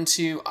the end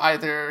to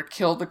either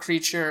kill the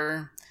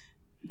creature,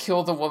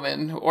 kill the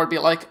woman, or be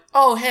like,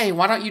 oh, hey,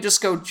 why don't you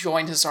just go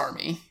join his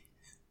army?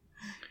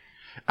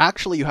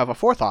 Actually, you have a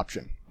fourth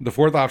option. The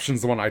fourth option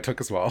is the one I took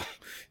as well.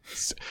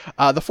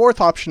 The fourth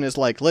option is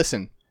like,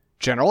 listen,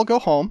 General, go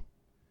home.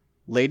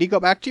 Lady, go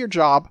back to your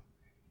job.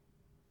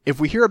 If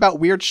we hear about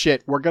weird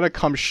shit, we're gonna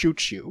come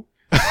shoot you.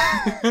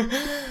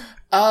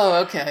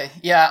 Oh, okay.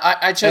 Yeah,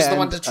 I chose the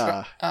one to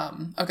try.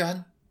 Oh, go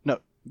ahead. No.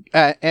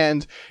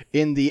 And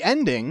in the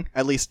ending,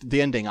 at least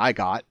the ending I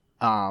got,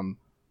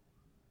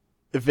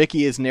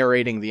 Vicky is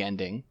narrating the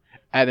ending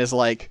and is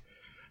like,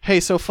 hey,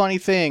 so funny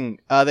thing,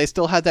 they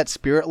still had that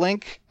spirit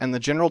link, and the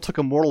general took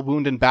a mortal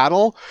wound in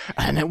battle,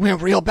 and it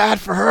went real bad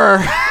for her.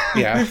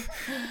 Yeah.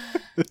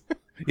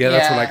 Yeah,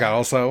 that's what I got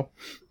also.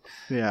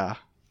 Yeah.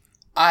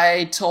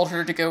 I told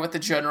her to go with the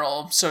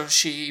general, so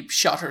she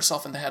shot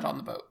herself in the head on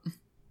the boat.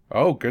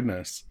 Oh,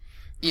 goodness.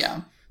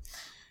 Yeah.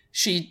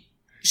 She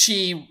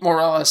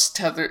more or less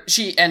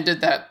she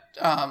ended that,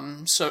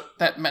 so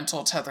that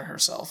mental tether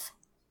herself.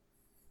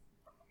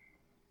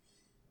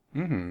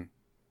 Mm-hmm.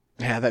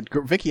 Yeah, that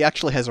Vicky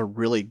actually has a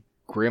really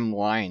grim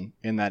line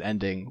in that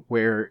ending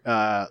where,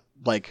 her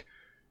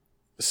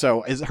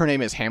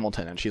name is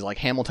Hamilton, and she's like,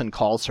 Hamilton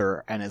calls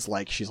her and is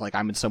like, she's like,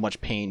 I'm in so much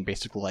pain,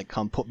 basically, like,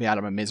 come put me out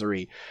of my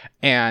misery.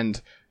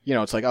 And, you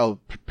know, it's like, oh,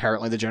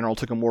 apparently the general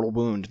took a mortal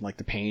wound, and, like,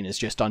 the pain is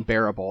just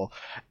unbearable.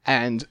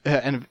 And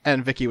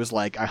Vicky was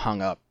like, I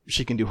hung up.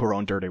 She can do her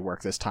own dirty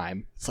work this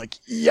time. It's like,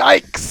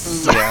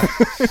 yikes! Yeah.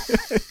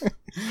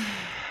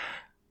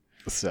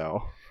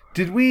 So...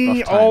 Did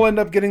we all end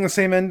up getting the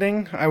same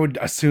ending? I would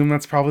assume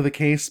that's probably the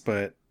case,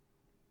 but...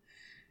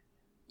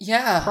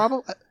 Yeah.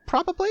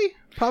 Probably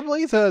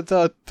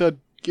the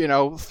you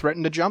know,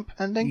 threaten to jump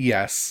ending?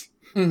 Yes.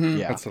 Mm-hmm.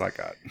 Yeah. That's what I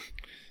got.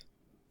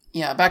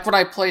 Yeah, back when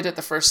I played it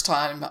the first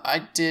time,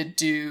 I did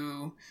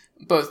do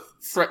both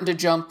threaten to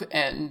jump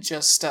and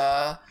just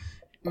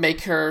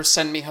make her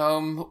send me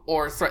home,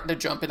 or threaten to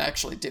jump and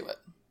actually do it.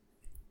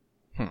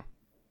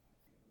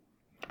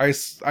 I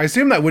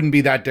assume that wouldn't be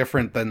that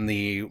different than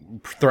the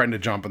threaten to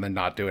jump and then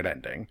not do it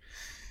ending.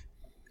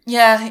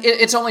 Yeah,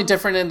 it's only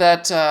different in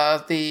that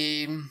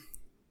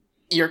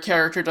your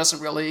character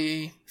doesn't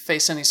really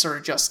face any sort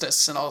of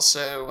justice, and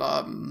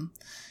also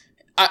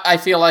I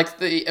feel like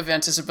the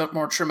event is a bit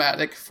more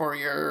traumatic for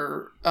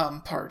your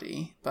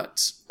party,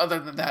 but other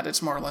than that,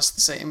 it's more or less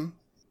the same.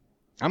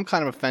 I'm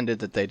kind of offended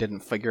that they didn't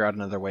figure out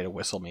another way to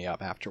whistle me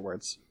up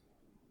afterwards.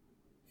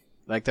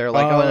 Like, they're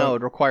like, oh no,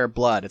 it'd require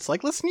blood. It's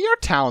like, listen, you're a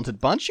talented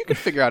bunch. You could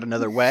figure out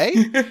another way.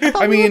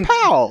 I mean,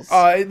 pals.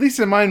 At least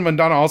in mine,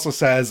 Madonna also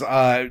says,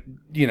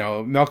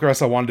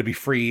 Melcaressa wanted to be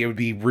free. It would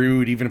be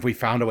rude, even if we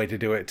found a way to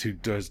do it, to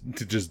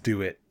just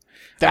do it.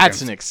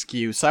 That's an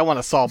excuse. I want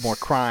to solve more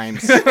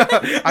crimes.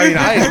 I mean,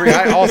 I agree.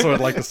 I also would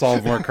like to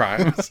solve more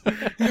crimes.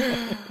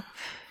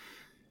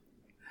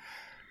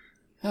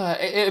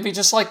 It'd be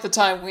just like the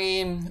time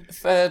we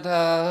fed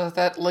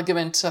that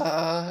ligament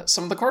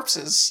some of the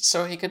corpses,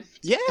 so he could.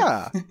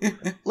 Yeah,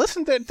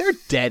 listen, they're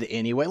dead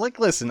anyway. Like,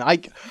 listen,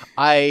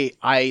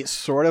 I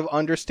sort of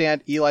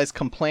understand Eli's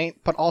complaint,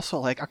 but also,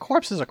 like, a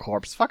corpse is a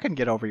corpse. Fucking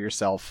get over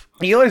yourself.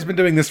 Eli's been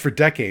doing this for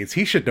decades.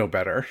 He should know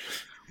better,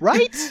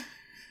 right?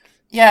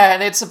 Yeah,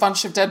 and it's a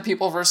bunch of dead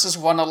people versus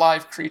one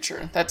alive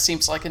creature. That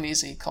seems like an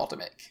easy call to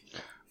make.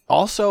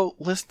 Also,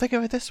 let's think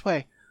of it this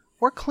way.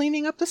 We're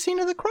cleaning up the scene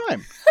of the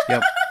crime.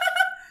 Yep.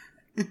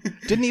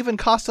 Didn't even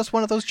cost us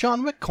one of those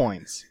John Wick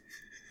coins.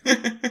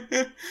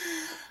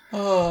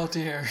 Oh,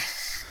 dear.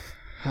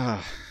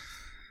 Trying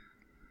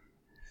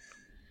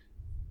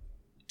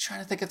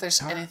to think if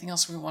there's anything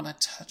else we want to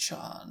touch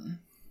on.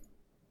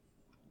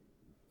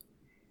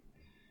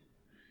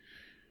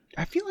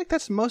 I feel like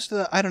that's most of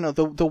the... I don't know.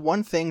 The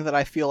one thing that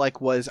I feel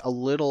like was a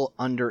little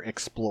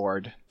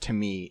underexplored to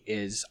me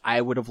is I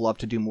would have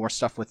loved to do more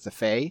stuff with the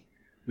Fae.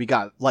 We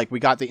got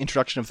the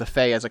introduction of the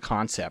Fae as a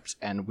concept,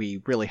 and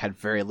we really had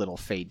very little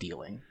Fae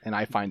dealing. And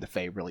I find the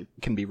Fae really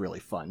can be really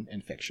fun in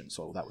fiction,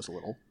 so that was a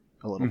little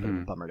bit of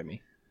a bummer to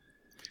me.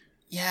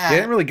 Yeah. They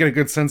didn't really get a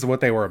good sense of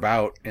what they were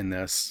about in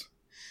this.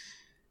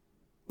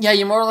 Yeah,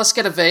 you more or less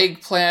get a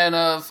vague plan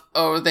of,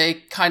 they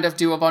kind of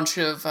do a bunch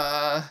of,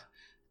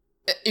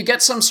 you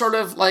get some sort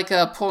of, like,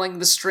 pulling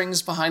the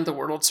strings behind the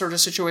world sort of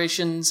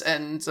situations,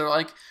 and they're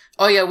like,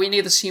 oh yeah, we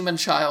need this human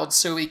child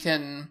so we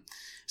can...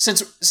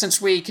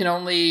 Since we can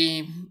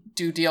only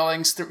do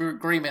dealings through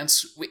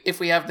agreements, if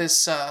we have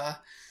this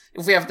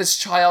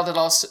child and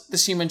also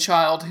this human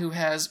child who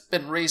has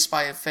been raised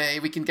by a Fae,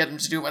 we can get him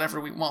to do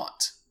whatever we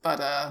want.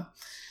 But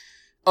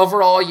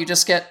overall, you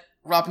just get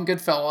Robin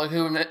Goodfellow,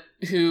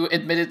 who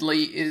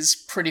admittedly is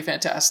pretty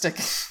fantastic.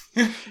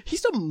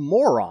 He's a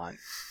moron.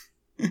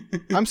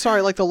 I'm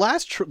sorry, like the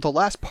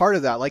last part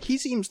of that, like he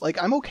seems like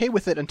I'm okay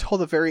with it until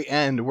the very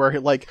end, where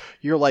like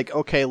you're like,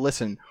 okay,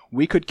 listen,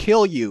 we could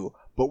kill you,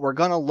 but we're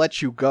gonna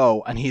let you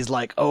go. And he's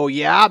like, oh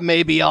yeah,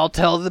 maybe I'll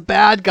tell the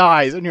bad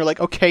guys. And you're like,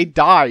 okay,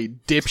 die,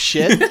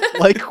 dipshit.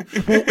 Like,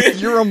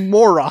 you're a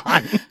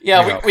moron.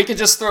 Yeah, we could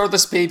just throw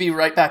this baby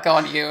right back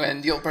on you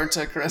and you'll burn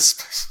to a crisp.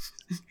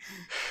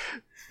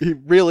 He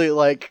really,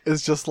 like,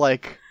 is just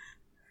like,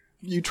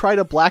 you try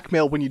to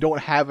blackmail when you don't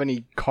have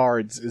any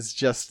cards is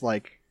just,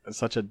 like,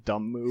 such a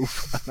dumb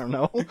move. I don't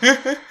know.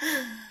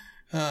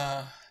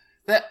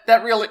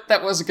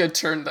 That was a good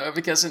turn, though,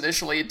 because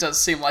initially it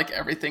does seem like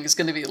everything is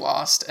going to be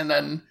lost, and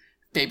then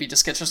baby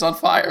just catches on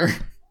fire.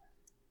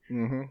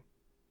 Mm-hmm.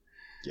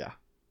 Yeah,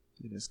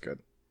 it is good.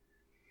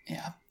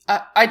 Yeah.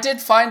 I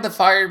did find the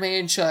Fire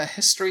Mage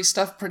history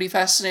stuff pretty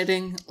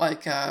fascinating.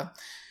 Like,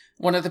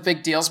 one of the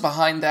big deals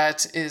behind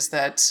that is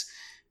that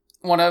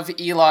one of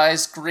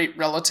Eli's great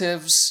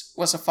relatives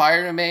was a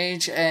Fire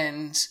Mage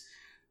and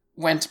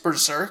went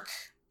berserk.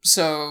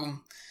 So...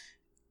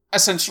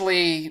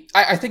 essentially,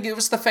 I think it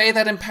was the Fae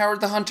that empowered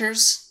the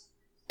Hunters,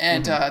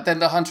 and then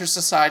the Hunters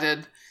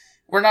decided,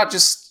 we're not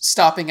just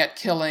stopping at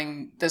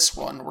killing this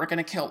one, we're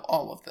going to kill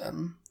all of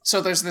them. So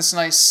there's this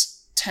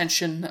nice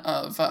tension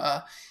of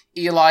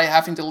Eli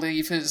having to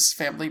leave his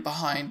family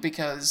behind,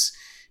 because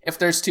if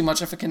there's too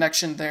much of a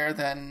connection there,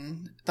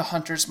 then the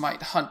Hunters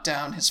might hunt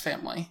down his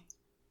family.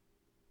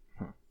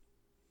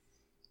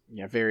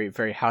 Yeah, very,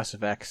 very House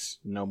of X,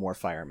 no more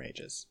Fire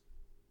Mages.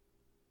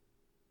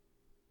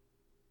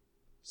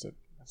 So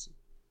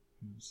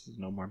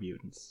no more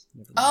mutants.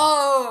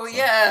 Oh, so.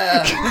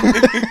 Yeah.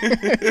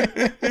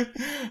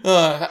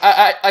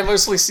 I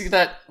mostly see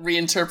that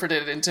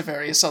reinterpreted into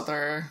various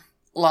other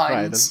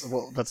lines.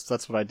 Right.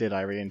 That's what I did.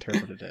 I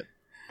reinterpreted it.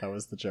 That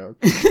was the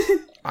joke.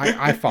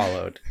 I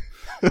followed.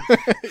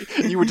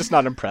 You were just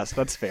not impressed.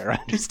 That's fair. I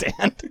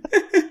understand.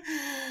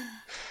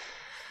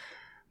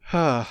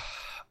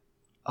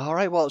 All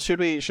right. Well, should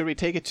we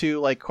take it to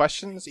like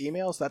questions,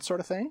 emails, that sort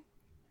of thing?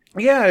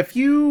 Yeah, if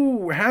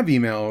you have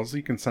emails,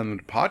 you can send them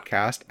to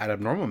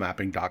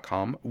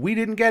podcast@abnormalmapping.com. We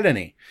didn't get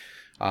any.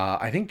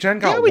 I think Jen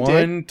got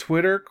one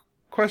Twitter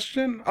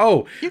question.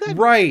 Oh,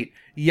 right.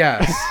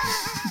 Yes.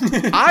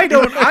 I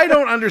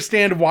don't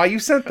understand why you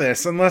sent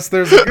this unless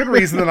there's a good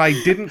reason that I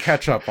didn't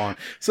catch up on.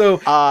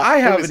 So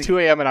it was 2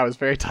 a.m. and I was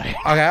very tired.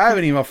 Okay, I have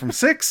an email from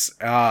Six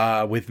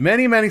with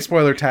many, many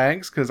spoiler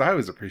tags because I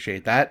always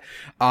appreciate that.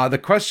 The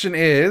question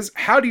is,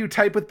 how do you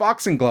type with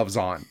boxing gloves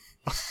on?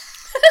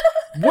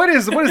 What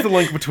is the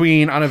link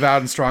between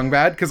Unavowed and Strong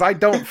Bad? Because I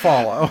don't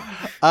follow.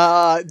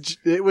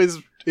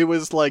 It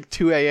was like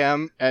 2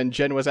 a.m. and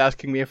Jen was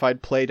asking me if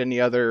I'd played any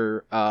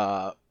other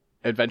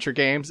adventure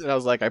games, and I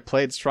was like, I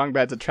played Strong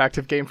Bad's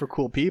attractive game for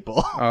cool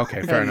people.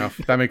 Okay, fair enough.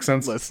 That makes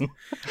sense. Listen,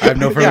 I have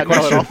no further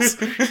questions.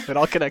 It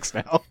all connects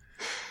now.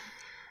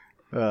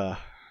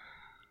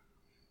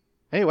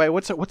 Anyway,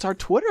 what's our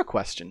Twitter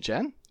question,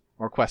 Jen?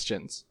 Or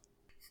questions?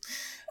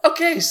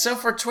 Okay, so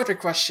for Twitter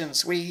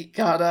questions, we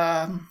got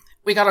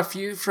a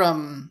few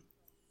from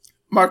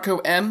Marco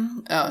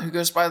M, who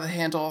goes by the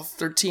handle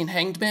 13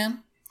 Hanged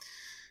Man.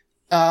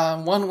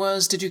 One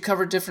was, did you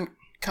cover different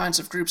kinds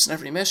of groups in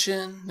every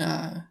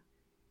mission?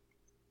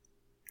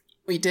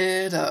 We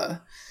did.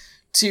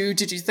 Two,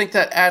 did you think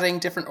that adding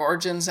different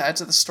origins add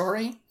to the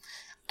story?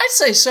 I'd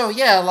say so,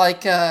 yeah.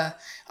 Like,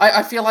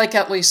 I feel like,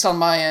 at least on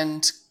my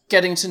end,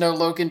 getting to know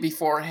Logan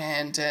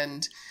beforehand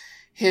and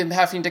him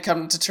having to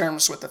come to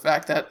terms with the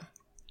fact that,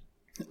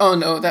 oh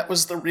no, that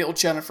was the real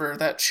Jennifer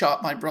that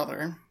shot my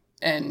brother,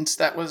 and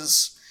that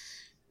was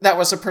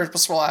a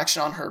purposeful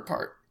action on her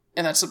part,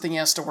 and that's something he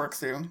has to work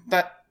through.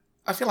 That,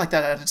 I feel like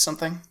that added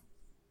something.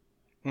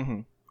 Mm-hmm.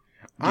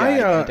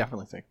 Yeah, I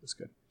definitely think it was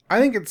good. I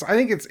think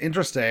it's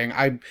interesting.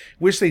 I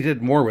wish they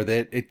did more with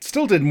it. It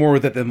still did more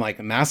with it than like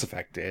Mass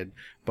Effect did,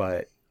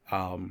 but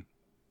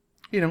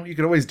you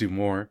could always do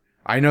more.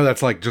 I know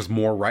that's like just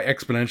more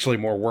exponentially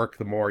more work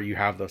the more you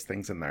have those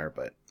things in there,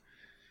 but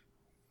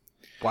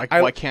why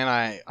can't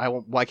I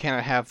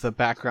have the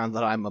background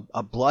that I'm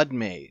a blood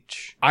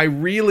mage? I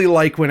really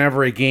like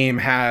whenever a game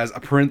has a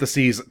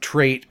parentheses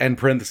trait and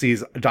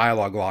parentheses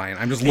dialogue line.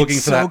 I'm just looking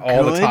for that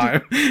all the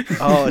time.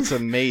 Oh, it's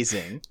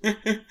amazing.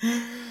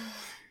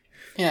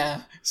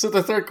 Yeah. So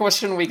the third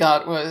question we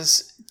got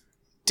was,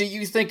 do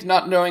you think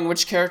not knowing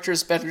which character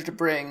is better to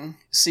bring,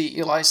 see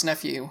Eli's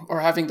nephew,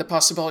 or having the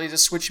possibility to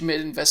switch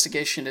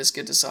mid-investigation is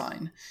good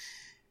design?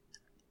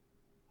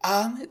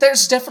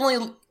 There's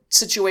definitely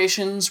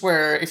situations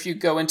where if you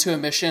go into a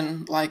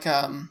mission, like,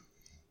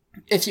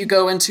 if you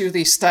go into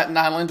the Staten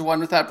Island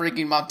one without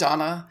bringing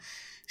Magdana,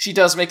 she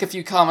does make a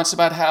few comments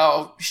about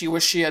how she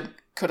wished she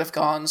could have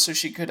gone so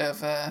she could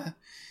have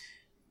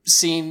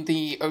seen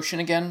the ocean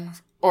again,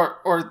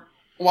 or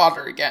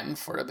water again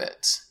for a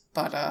bit.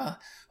 But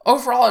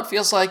overall, it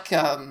feels like,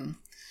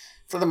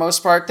 for the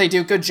most part, they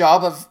do a good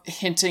job of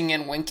hinting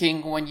and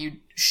winking when you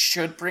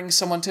should bring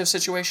someone to a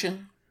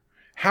situation.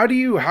 How do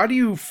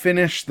you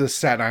finish the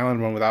Staten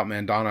Island one without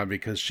Mandana?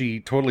 Because she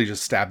totally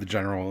just stabbed the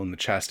general in the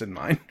chest in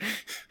mine.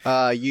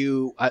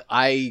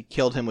 I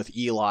killed him with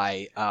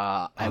Eli.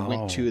 I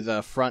went to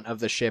the front of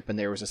the ship and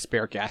there was a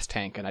spare gas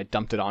tank and I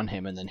dumped it on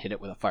him and then hit it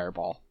with a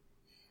fireball.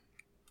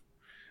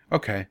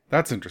 Okay,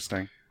 that's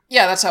interesting.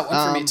 Yeah, that's how it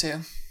went for me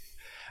too.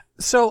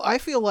 So I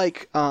feel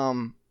like,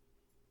 I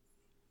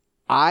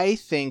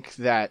think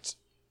that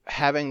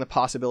having the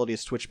possibility of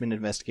switch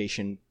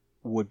mid-investigation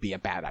would be a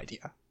bad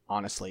idea.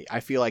 Honestly,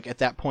 I feel like at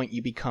that point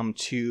you become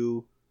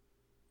too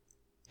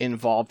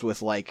involved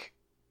with like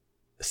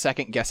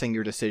second guessing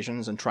your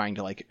decisions and trying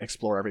to like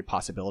explore every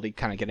possibility,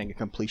 kind of getting a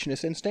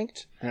completionist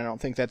instinct, and I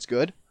don't think that's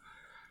good.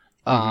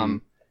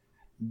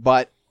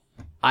 But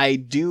I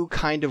do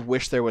kind of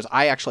wish there was.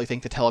 I actually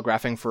think the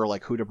telegraphing for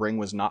like who to bring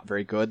was not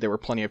very good. There were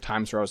plenty of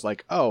times where I was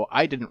like, "Oh,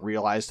 I didn't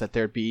realize that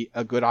there'd be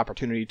a good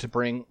opportunity to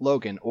bring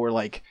Logan," or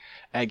like,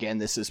 again,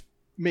 this is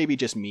maybe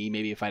just me.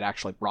 Maybe if I'd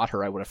actually brought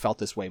her, I would have felt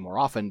this way more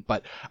often.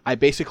 But I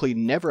basically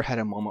never had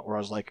a moment where I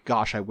was like,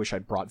 gosh, I wish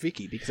I'd brought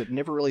Vicky, because it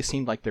never really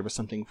seemed like there was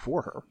something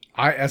for her.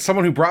 As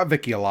someone who brought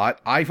Vicky a lot,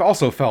 I've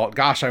also felt,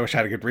 gosh, I wish I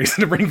had a good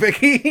reason to bring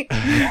Vicky.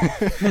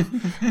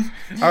 I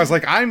was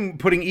like, I'm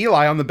putting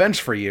Eli on the bench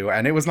for you,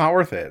 and it was not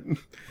worth it.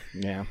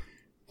 Yeah.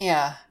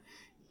 Yeah.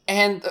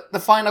 And the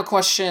final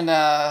question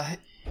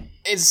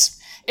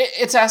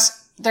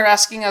they're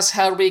asking us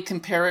how do we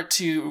compare it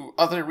to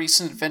other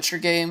recent adventure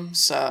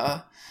games.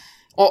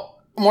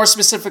 Well, more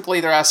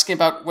specifically, they're asking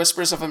about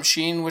Whispers of a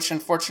Machine, which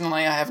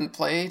unfortunately I haven't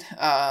played.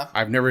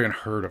 I've never even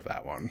heard of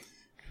that one.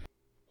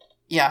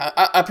 Yeah,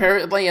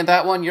 apparently in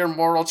that one, your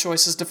moral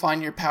choices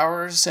define your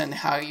powers and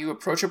how you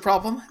approach a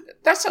problem.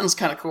 That sounds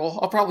kind of cool.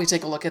 I'll probably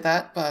take a look at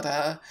that,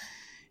 but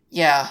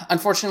yeah,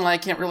 unfortunately I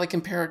can't really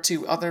compare it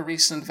to other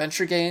recent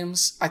adventure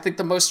games. I think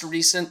the most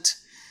recent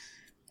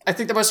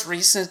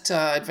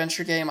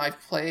adventure game I've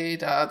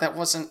played that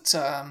wasn't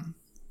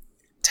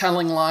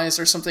Telling Lies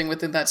or something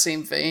within that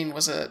same vein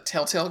was a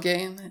Telltale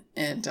game.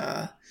 And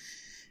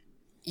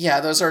yeah,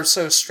 those are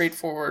so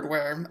straightforward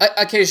where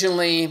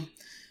occasionally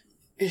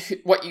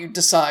what you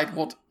decide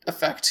will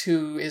affect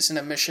who is in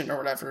a mission or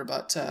whatever.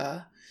 But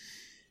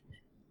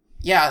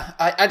yeah,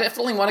 I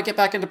definitely want to get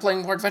back into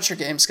playing more adventure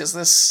games because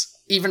this,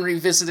 even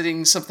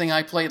revisiting something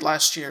I played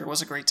last year,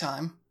 was a great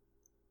time.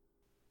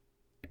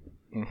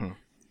 Mm-hmm.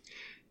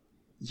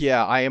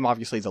 Yeah, I am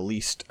obviously the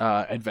least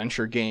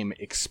adventure game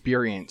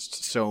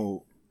experienced,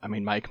 so, I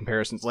mean, my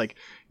comparisons, like,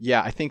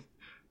 yeah, I think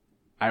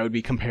I would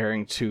be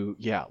comparing to,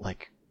 yeah,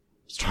 like,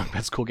 Strong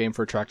Bad's cool game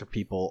for attractive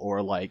people,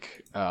 or,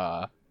 like,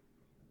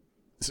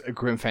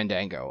 Grim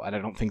Fandango, and I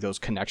don't think those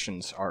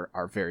connections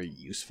are very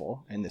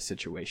useful in this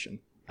situation.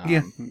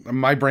 Yeah,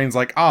 my brain's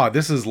like,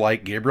 this is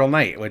like Gabriel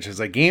Knight, which is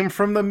a game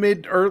from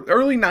the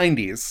early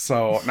 90s,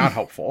 so not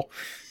helpful.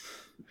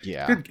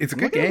 Yeah. It's a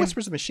good game.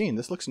 Whispers of Machine.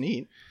 This looks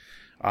neat.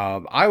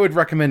 I would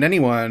recommend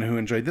anyone who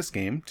enjoyed this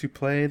game to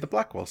play the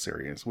Blackwell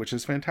series, which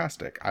is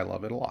fantastic. I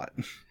love it a lot.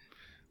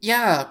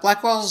 Yeah,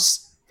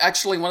 Blackwell's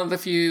actually one of the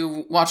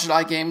few Watch It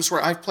Eye games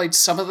where I've played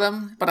some of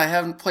them, but I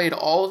haven't played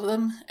all of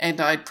them, and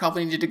I'd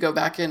probably need to go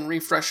back and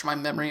refresh my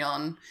memory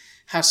on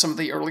how some of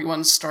the early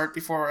ones start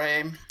before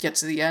I get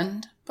to the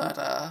end.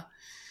 But,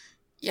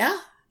 yeah,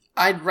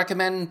 I'd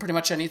recommend pretty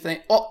much anything.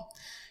 Well,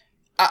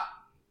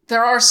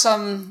 there are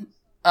some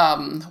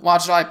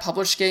Watch It Eye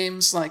published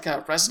games, like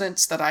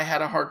Resonance, that I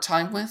had a hard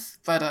time with,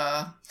 but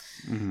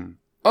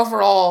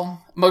overall,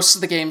 most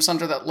of the games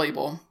under that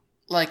label,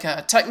 like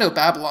Techno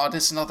Babylon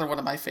is another one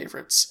of my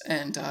favorites,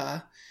 and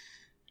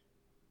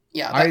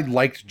yeah. I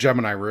liked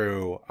Gemini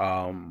Rue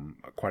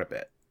quite a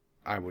bit.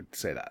 I would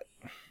say that.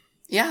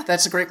 Yeah,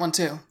 that's a great one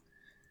too.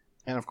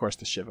 And of course,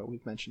 the Shiva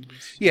we've mentioned.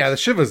 Yeah, the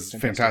Shiva's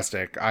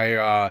fantastic.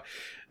 That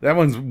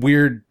one's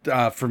weird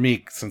for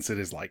me, since it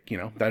is like,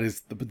 that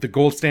is the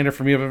gold standard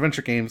for me of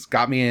adventure games.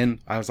 Got me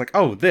in. I was like,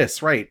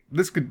 this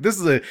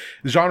is a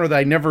genre that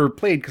I never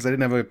played because I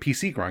didn't have a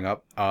PC growing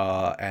up,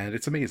 and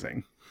it's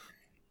amazing.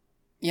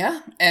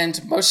 Yeah,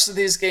 and most of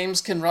these games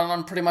can run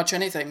on pretty much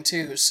anything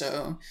too.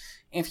 So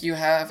if you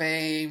have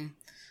a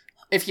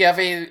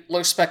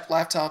low spec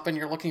laptop and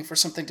you're looking for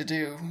something to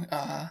do,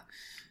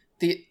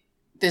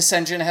 this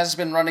engine has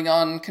been running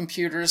on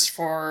computers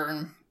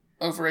for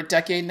over a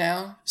decade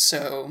now,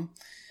 so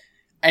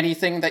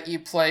anything that you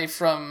play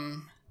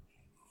from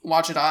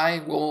Watch It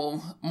Eye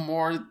will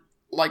more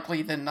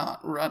likely than not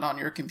run on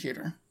your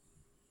computer.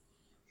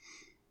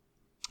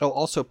 Oh,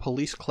 also,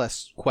 Police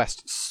Quest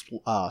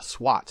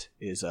SWAT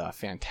is a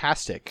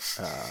fantastic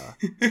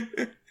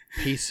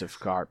piece of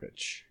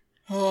garbage.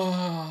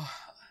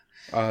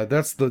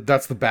 That's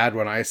the bad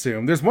one, I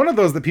assume. There's one of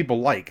those that people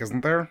like,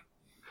 isn't there?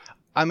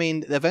 I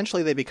mean,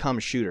 eventually they become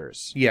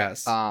shooters.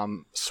 Yes.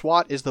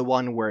 SWAT is the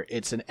one where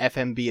it's an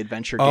FMV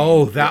adventure game.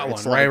 Oh, that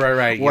one. Right.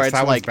 Where yes, it's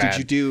that like, one's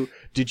bad.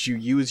 did you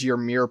use your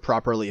mirror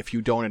properly? If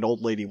you don't, an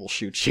old lady will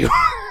shoot you.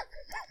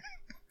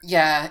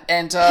 Yeah,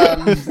 and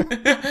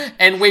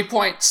and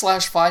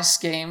Waypoint/Vice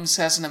Games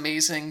has an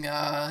amazing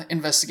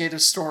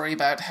investigative story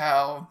about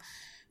how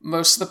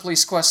most of the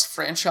Police Quest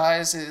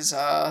franchise is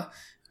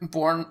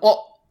born.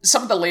 Well,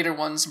 some of the later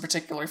ones, in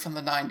particular from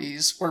the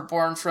 90s, were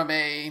born from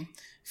a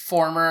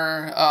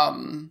former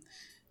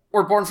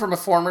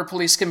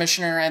police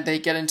commissioner, and they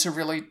get into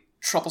really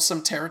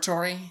troublesome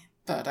territory.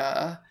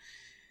 But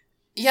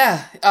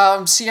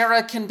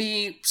Sierra can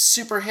be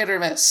super hit or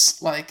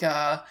miss. Like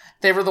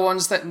they were the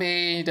ones that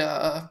made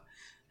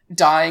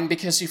dying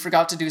because you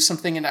forgot to do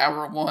something in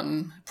hour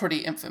 1 pretty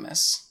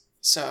infamous.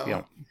 So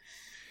yeah.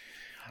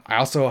 I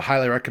also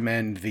highly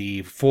recommend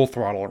the Full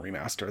Throttle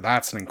remaster.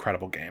 That's an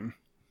incredible game.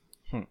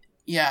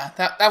 Yeah,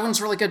 that one's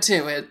really good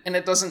too.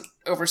 It doesn't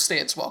overstay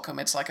its welcome.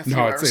 It's like a few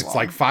hours long. It's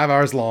like 5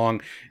 hours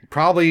long. You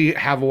probably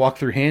have a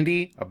walkthrough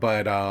handy,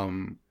 but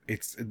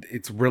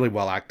it's really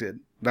well acted.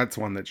 That's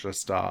one that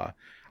just I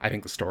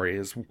think the story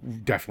is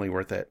definitely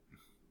worth it.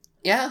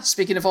 Yeah,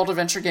 speaking of old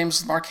adventure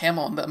games with Mark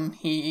Hamill in them,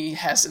 he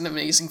has an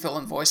amazing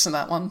villain voice in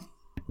that one.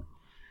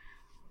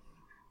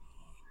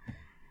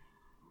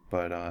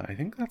 But I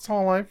think that's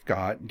all I've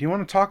got. Do you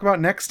want to talk about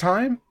next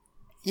time?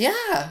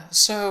 Yeah,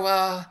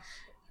 so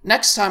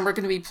next time we're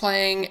going to be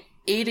playing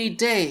 80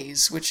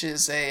 Days, which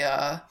is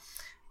I'd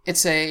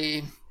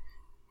say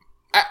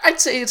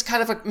it's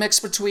kind of a mix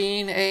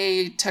between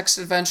a text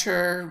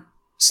adventure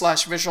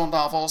 / visual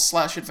novel /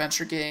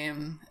 adventure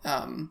game.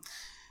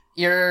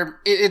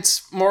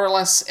 It's more or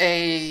less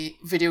a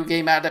video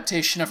game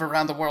adaptation of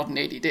Around the World in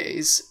 80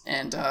 Days,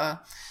 and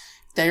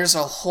there's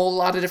a whole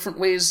lot of different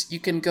ways you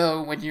can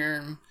go when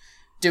you're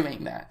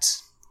doing that.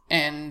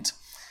 And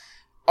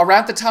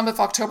around the time of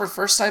October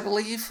 1st, I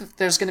believe,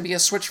 there's going to be a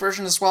Switch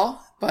version as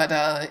well, but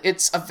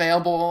it's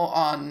available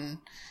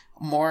on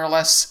more or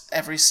less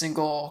every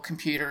single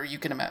computer you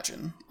can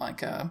imagine.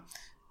 Like,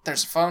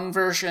 there's a phone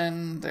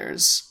version,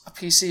 there's a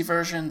PC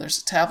version,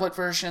 there's a tablet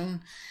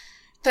version.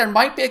 There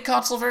might be a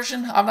console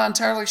version, I'm not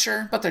entirely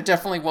sure, but there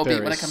definitely will be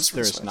when it comes to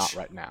the Switch. There's not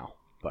right now,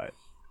 but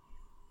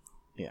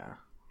yeah.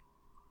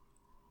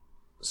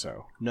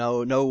 So,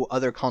 no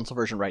other console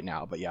version right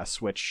now, but yeah,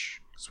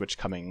 Switch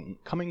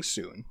coming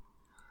soon.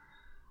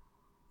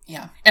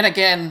 Yeah, and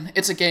again,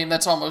 it's a game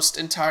that's almost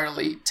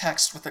entirely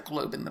text with a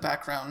globe in the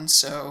background,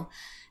 so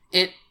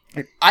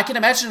I can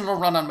imagine it'll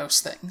run on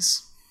most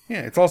things.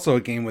 Yeah, it's also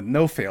a game with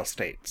no fail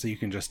state, so you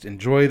can just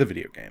enjoy the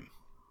video game.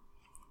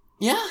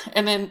 Yeah,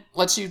 and then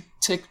lets you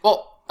take...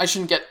 Well, I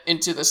shouldn't get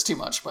into this too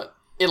much, but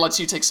it lets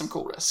you take some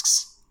cool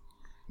risks.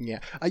 Yeah,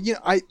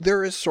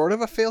 there is sort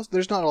of a fail...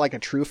 There's not like a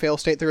true fail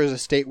state. There is a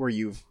state where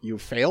you've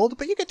failed,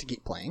 but you get to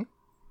keep playing.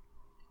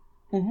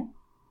 Mm-hmm.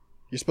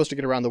 You're supposed to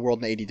get around the world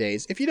in 80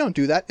 days. If you don't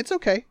do that, it's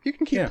okay. You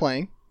can keep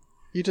playing.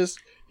 You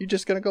You're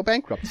just gonna go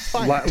bankrupt.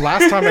 Fine.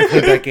 Last time I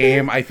played that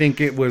game, I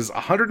think it was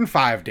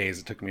 105 days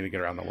it took me to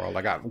get around the world.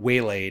 I got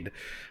waylaid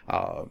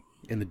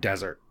in the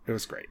desert. It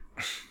was great.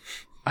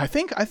 I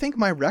think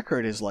my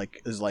record is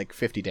like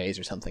 50 days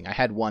or something. I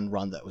had one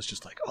run that was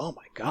just like, oh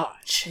my god.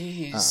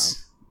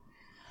 Jeez.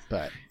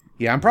 But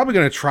yeah, I'm probably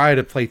going to try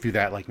to play through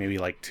that like maybe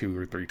like 2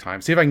 or 3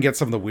 times. See if I can get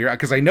some of the weird,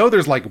 because I know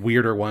there's like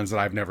weirder ones that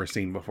I've never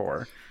seen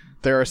before.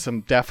 there are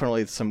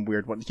definitely some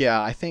weird ones.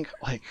 Yeah, I think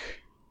like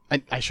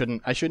I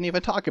shouldn't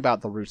even talk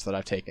about the routes that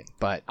I've taken,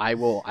 but I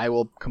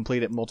will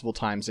complete it multiple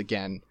times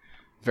again,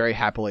 very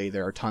happily.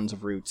 There are tons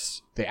of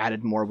routes. They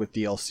added more with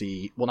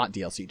DLC. Well, not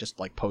DLC, just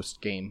like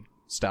post game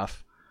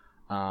stuff.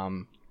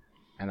 And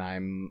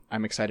I'm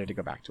excited to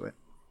go back to it.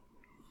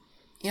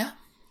 Yeah.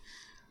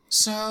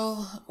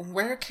 So,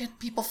 where can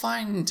people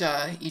find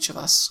each of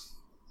us?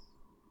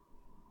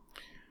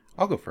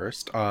 I'll go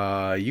first.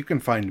 You can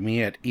find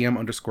me at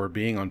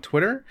em_being on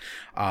Twitter.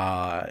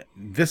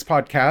 This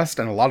podcast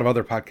and a lot of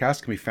other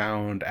podcasts can be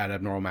found at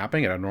Abnormal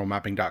Mapping at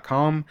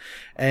abnormalmapping.com.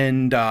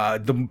 And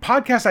the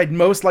podcast I'd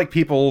most like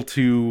people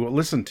to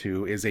listen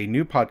to is a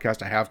new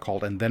podcast I have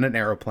called And Then an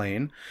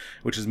Aeroplane,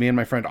 which is me and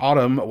my friend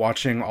Autumn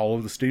watching all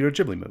of the Studio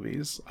Ghibli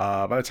movies.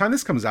 By the time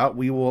this comes out,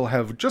 we will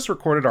have just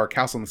recorded our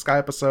Castle in the Sky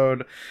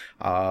episode.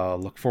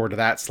 Look forward to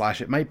that.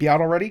 / it might be out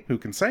already. Who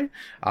can say?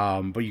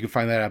 But you can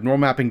find that at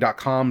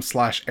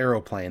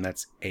abnormalmapping.com/aeroplane.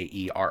 That's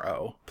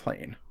AERO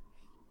plane.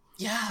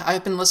 Yeah,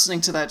 I've been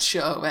listening to that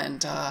show,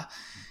 and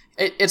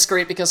it's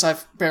great because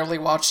I've barely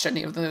watched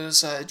any of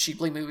those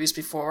Ghibli movies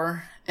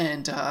before,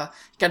 and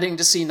getting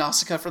to see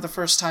Nausicaa for the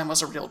first time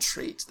was a real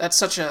treat. That's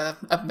such a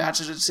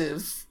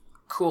imaginative,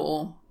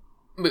 cool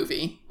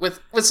movie,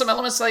 with some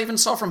elements that I even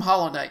saw from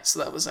Hollow Knight, so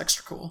that was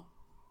extra cool.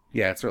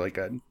 Yeah, it's really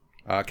good.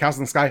 Castle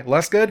in the Sky,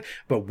 less good,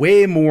 but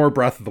way more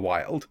Breath of the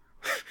Wild.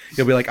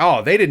 You'll be like,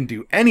 oh, they didn't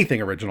do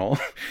anything original.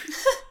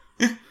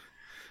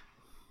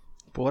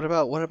 But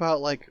what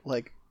about like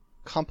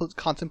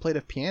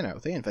contemplative piano?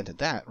 They invented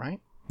that, right?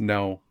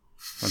 No,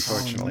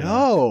 unfortunately.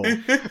 Oh,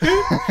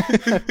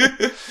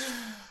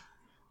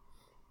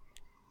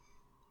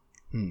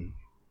 no.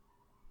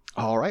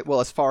 All right. Well,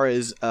 as far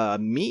as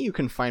me, you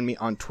can find me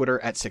on Twitter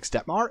at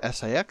Sixdettmar,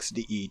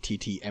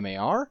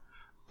 SIXDETTMAR.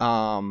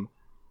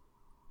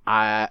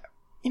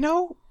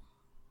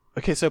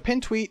 Okay, so pin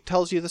tweet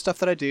tells you the stuff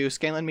that I do,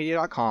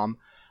 scanlandmedia.com.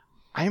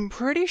 I'm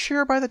pretty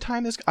sure by the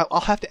time this...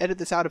 I'll have to edit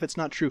this out if it's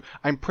not true.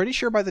 I'm pretty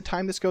sure by the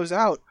time this goes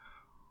out,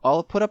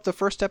 I'll put up the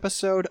first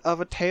episode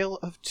of A Tale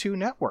of Two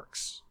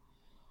Networks.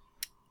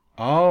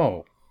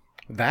 Oh,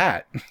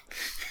 that.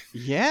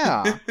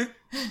 Yeah.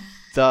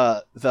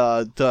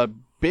 The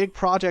big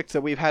project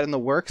that we've had in the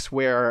works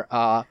where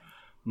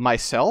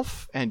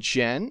myself and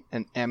Jen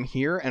and Em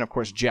here, and of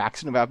course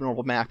Jackson of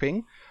Abnormal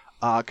Mapping,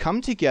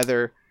 come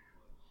together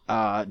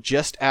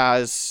just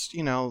as,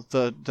 you know,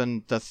 the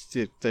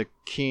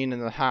Keen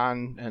and the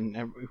Han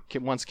and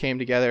once came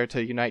together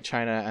to unite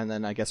China, and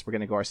then I guess we're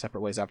going to go our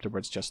separate ways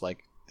afterwards, just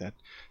like that.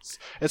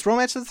 It's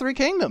Romance of the Three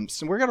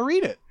Kingdoms, and we're going to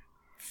read it.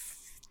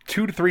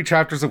 2 to 3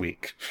 chapters a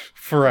week.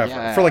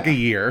 Forever. For like a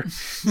year.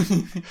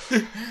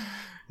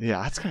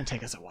 Yeah, it's going to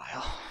take us a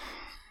while.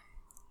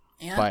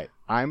 Yeah. But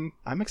I'm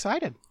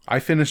excited. I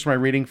finished my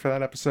reading for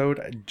that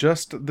episode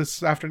just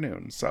this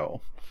afternoon,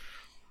 so...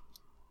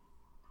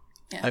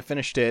 Yeah. I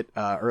finished it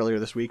earlier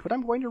this week, but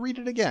I'm going to read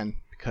it again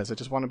because I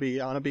just want to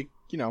be,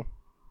 you know,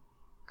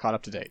 caught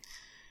up to date.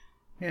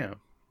 Yeah.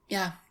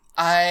 Yeah.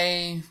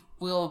 I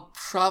will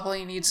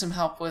probably need some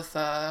help with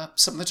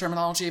some of the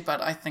terminology, but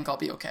I think I'll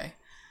be okay.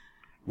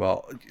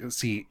 Well,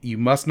 see, you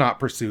must not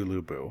pursue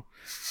Lubu.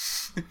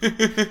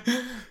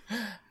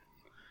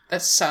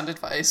 That's sound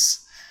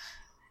advice.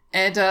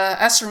 And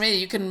as for me,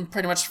 you can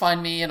pretty much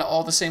find me in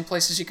all the same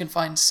places you can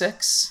find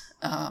Six.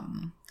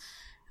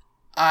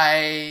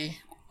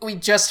 We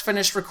just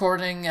finished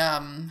recording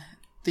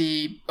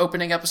the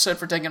opening episode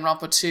for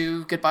Danganronpa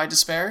 2, Goodbye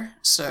Despair,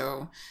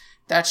 so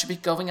that should be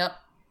going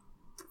up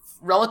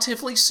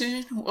relatively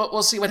soon.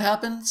 We'll see what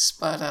happens,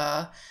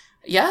 but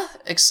yeah,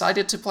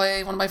 excited to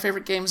play one of my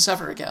favorite games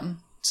ever again,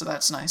 so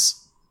that's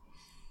nice.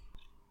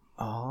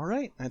 All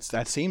right,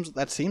 that seems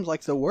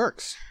like the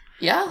works.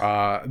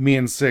 Yeah. Me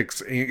and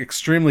Six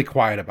extremely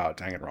quiet about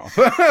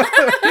Danganronpa.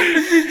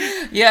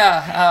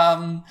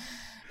 Yeah.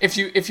 If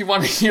you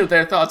want to hear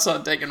their thoughts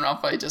on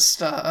Danganronpa, just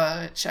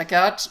check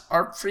out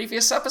our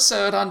previous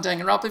episode on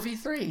Danganronpa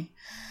V3.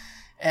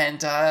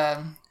 And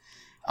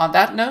on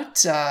that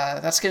note,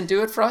 that's going to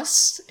do it for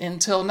us.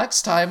 Until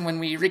next time when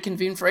we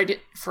reconvene for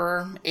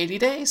 80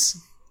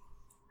 days.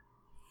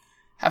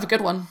 Have a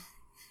good one.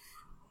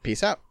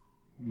 Peace out.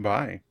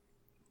 Bye.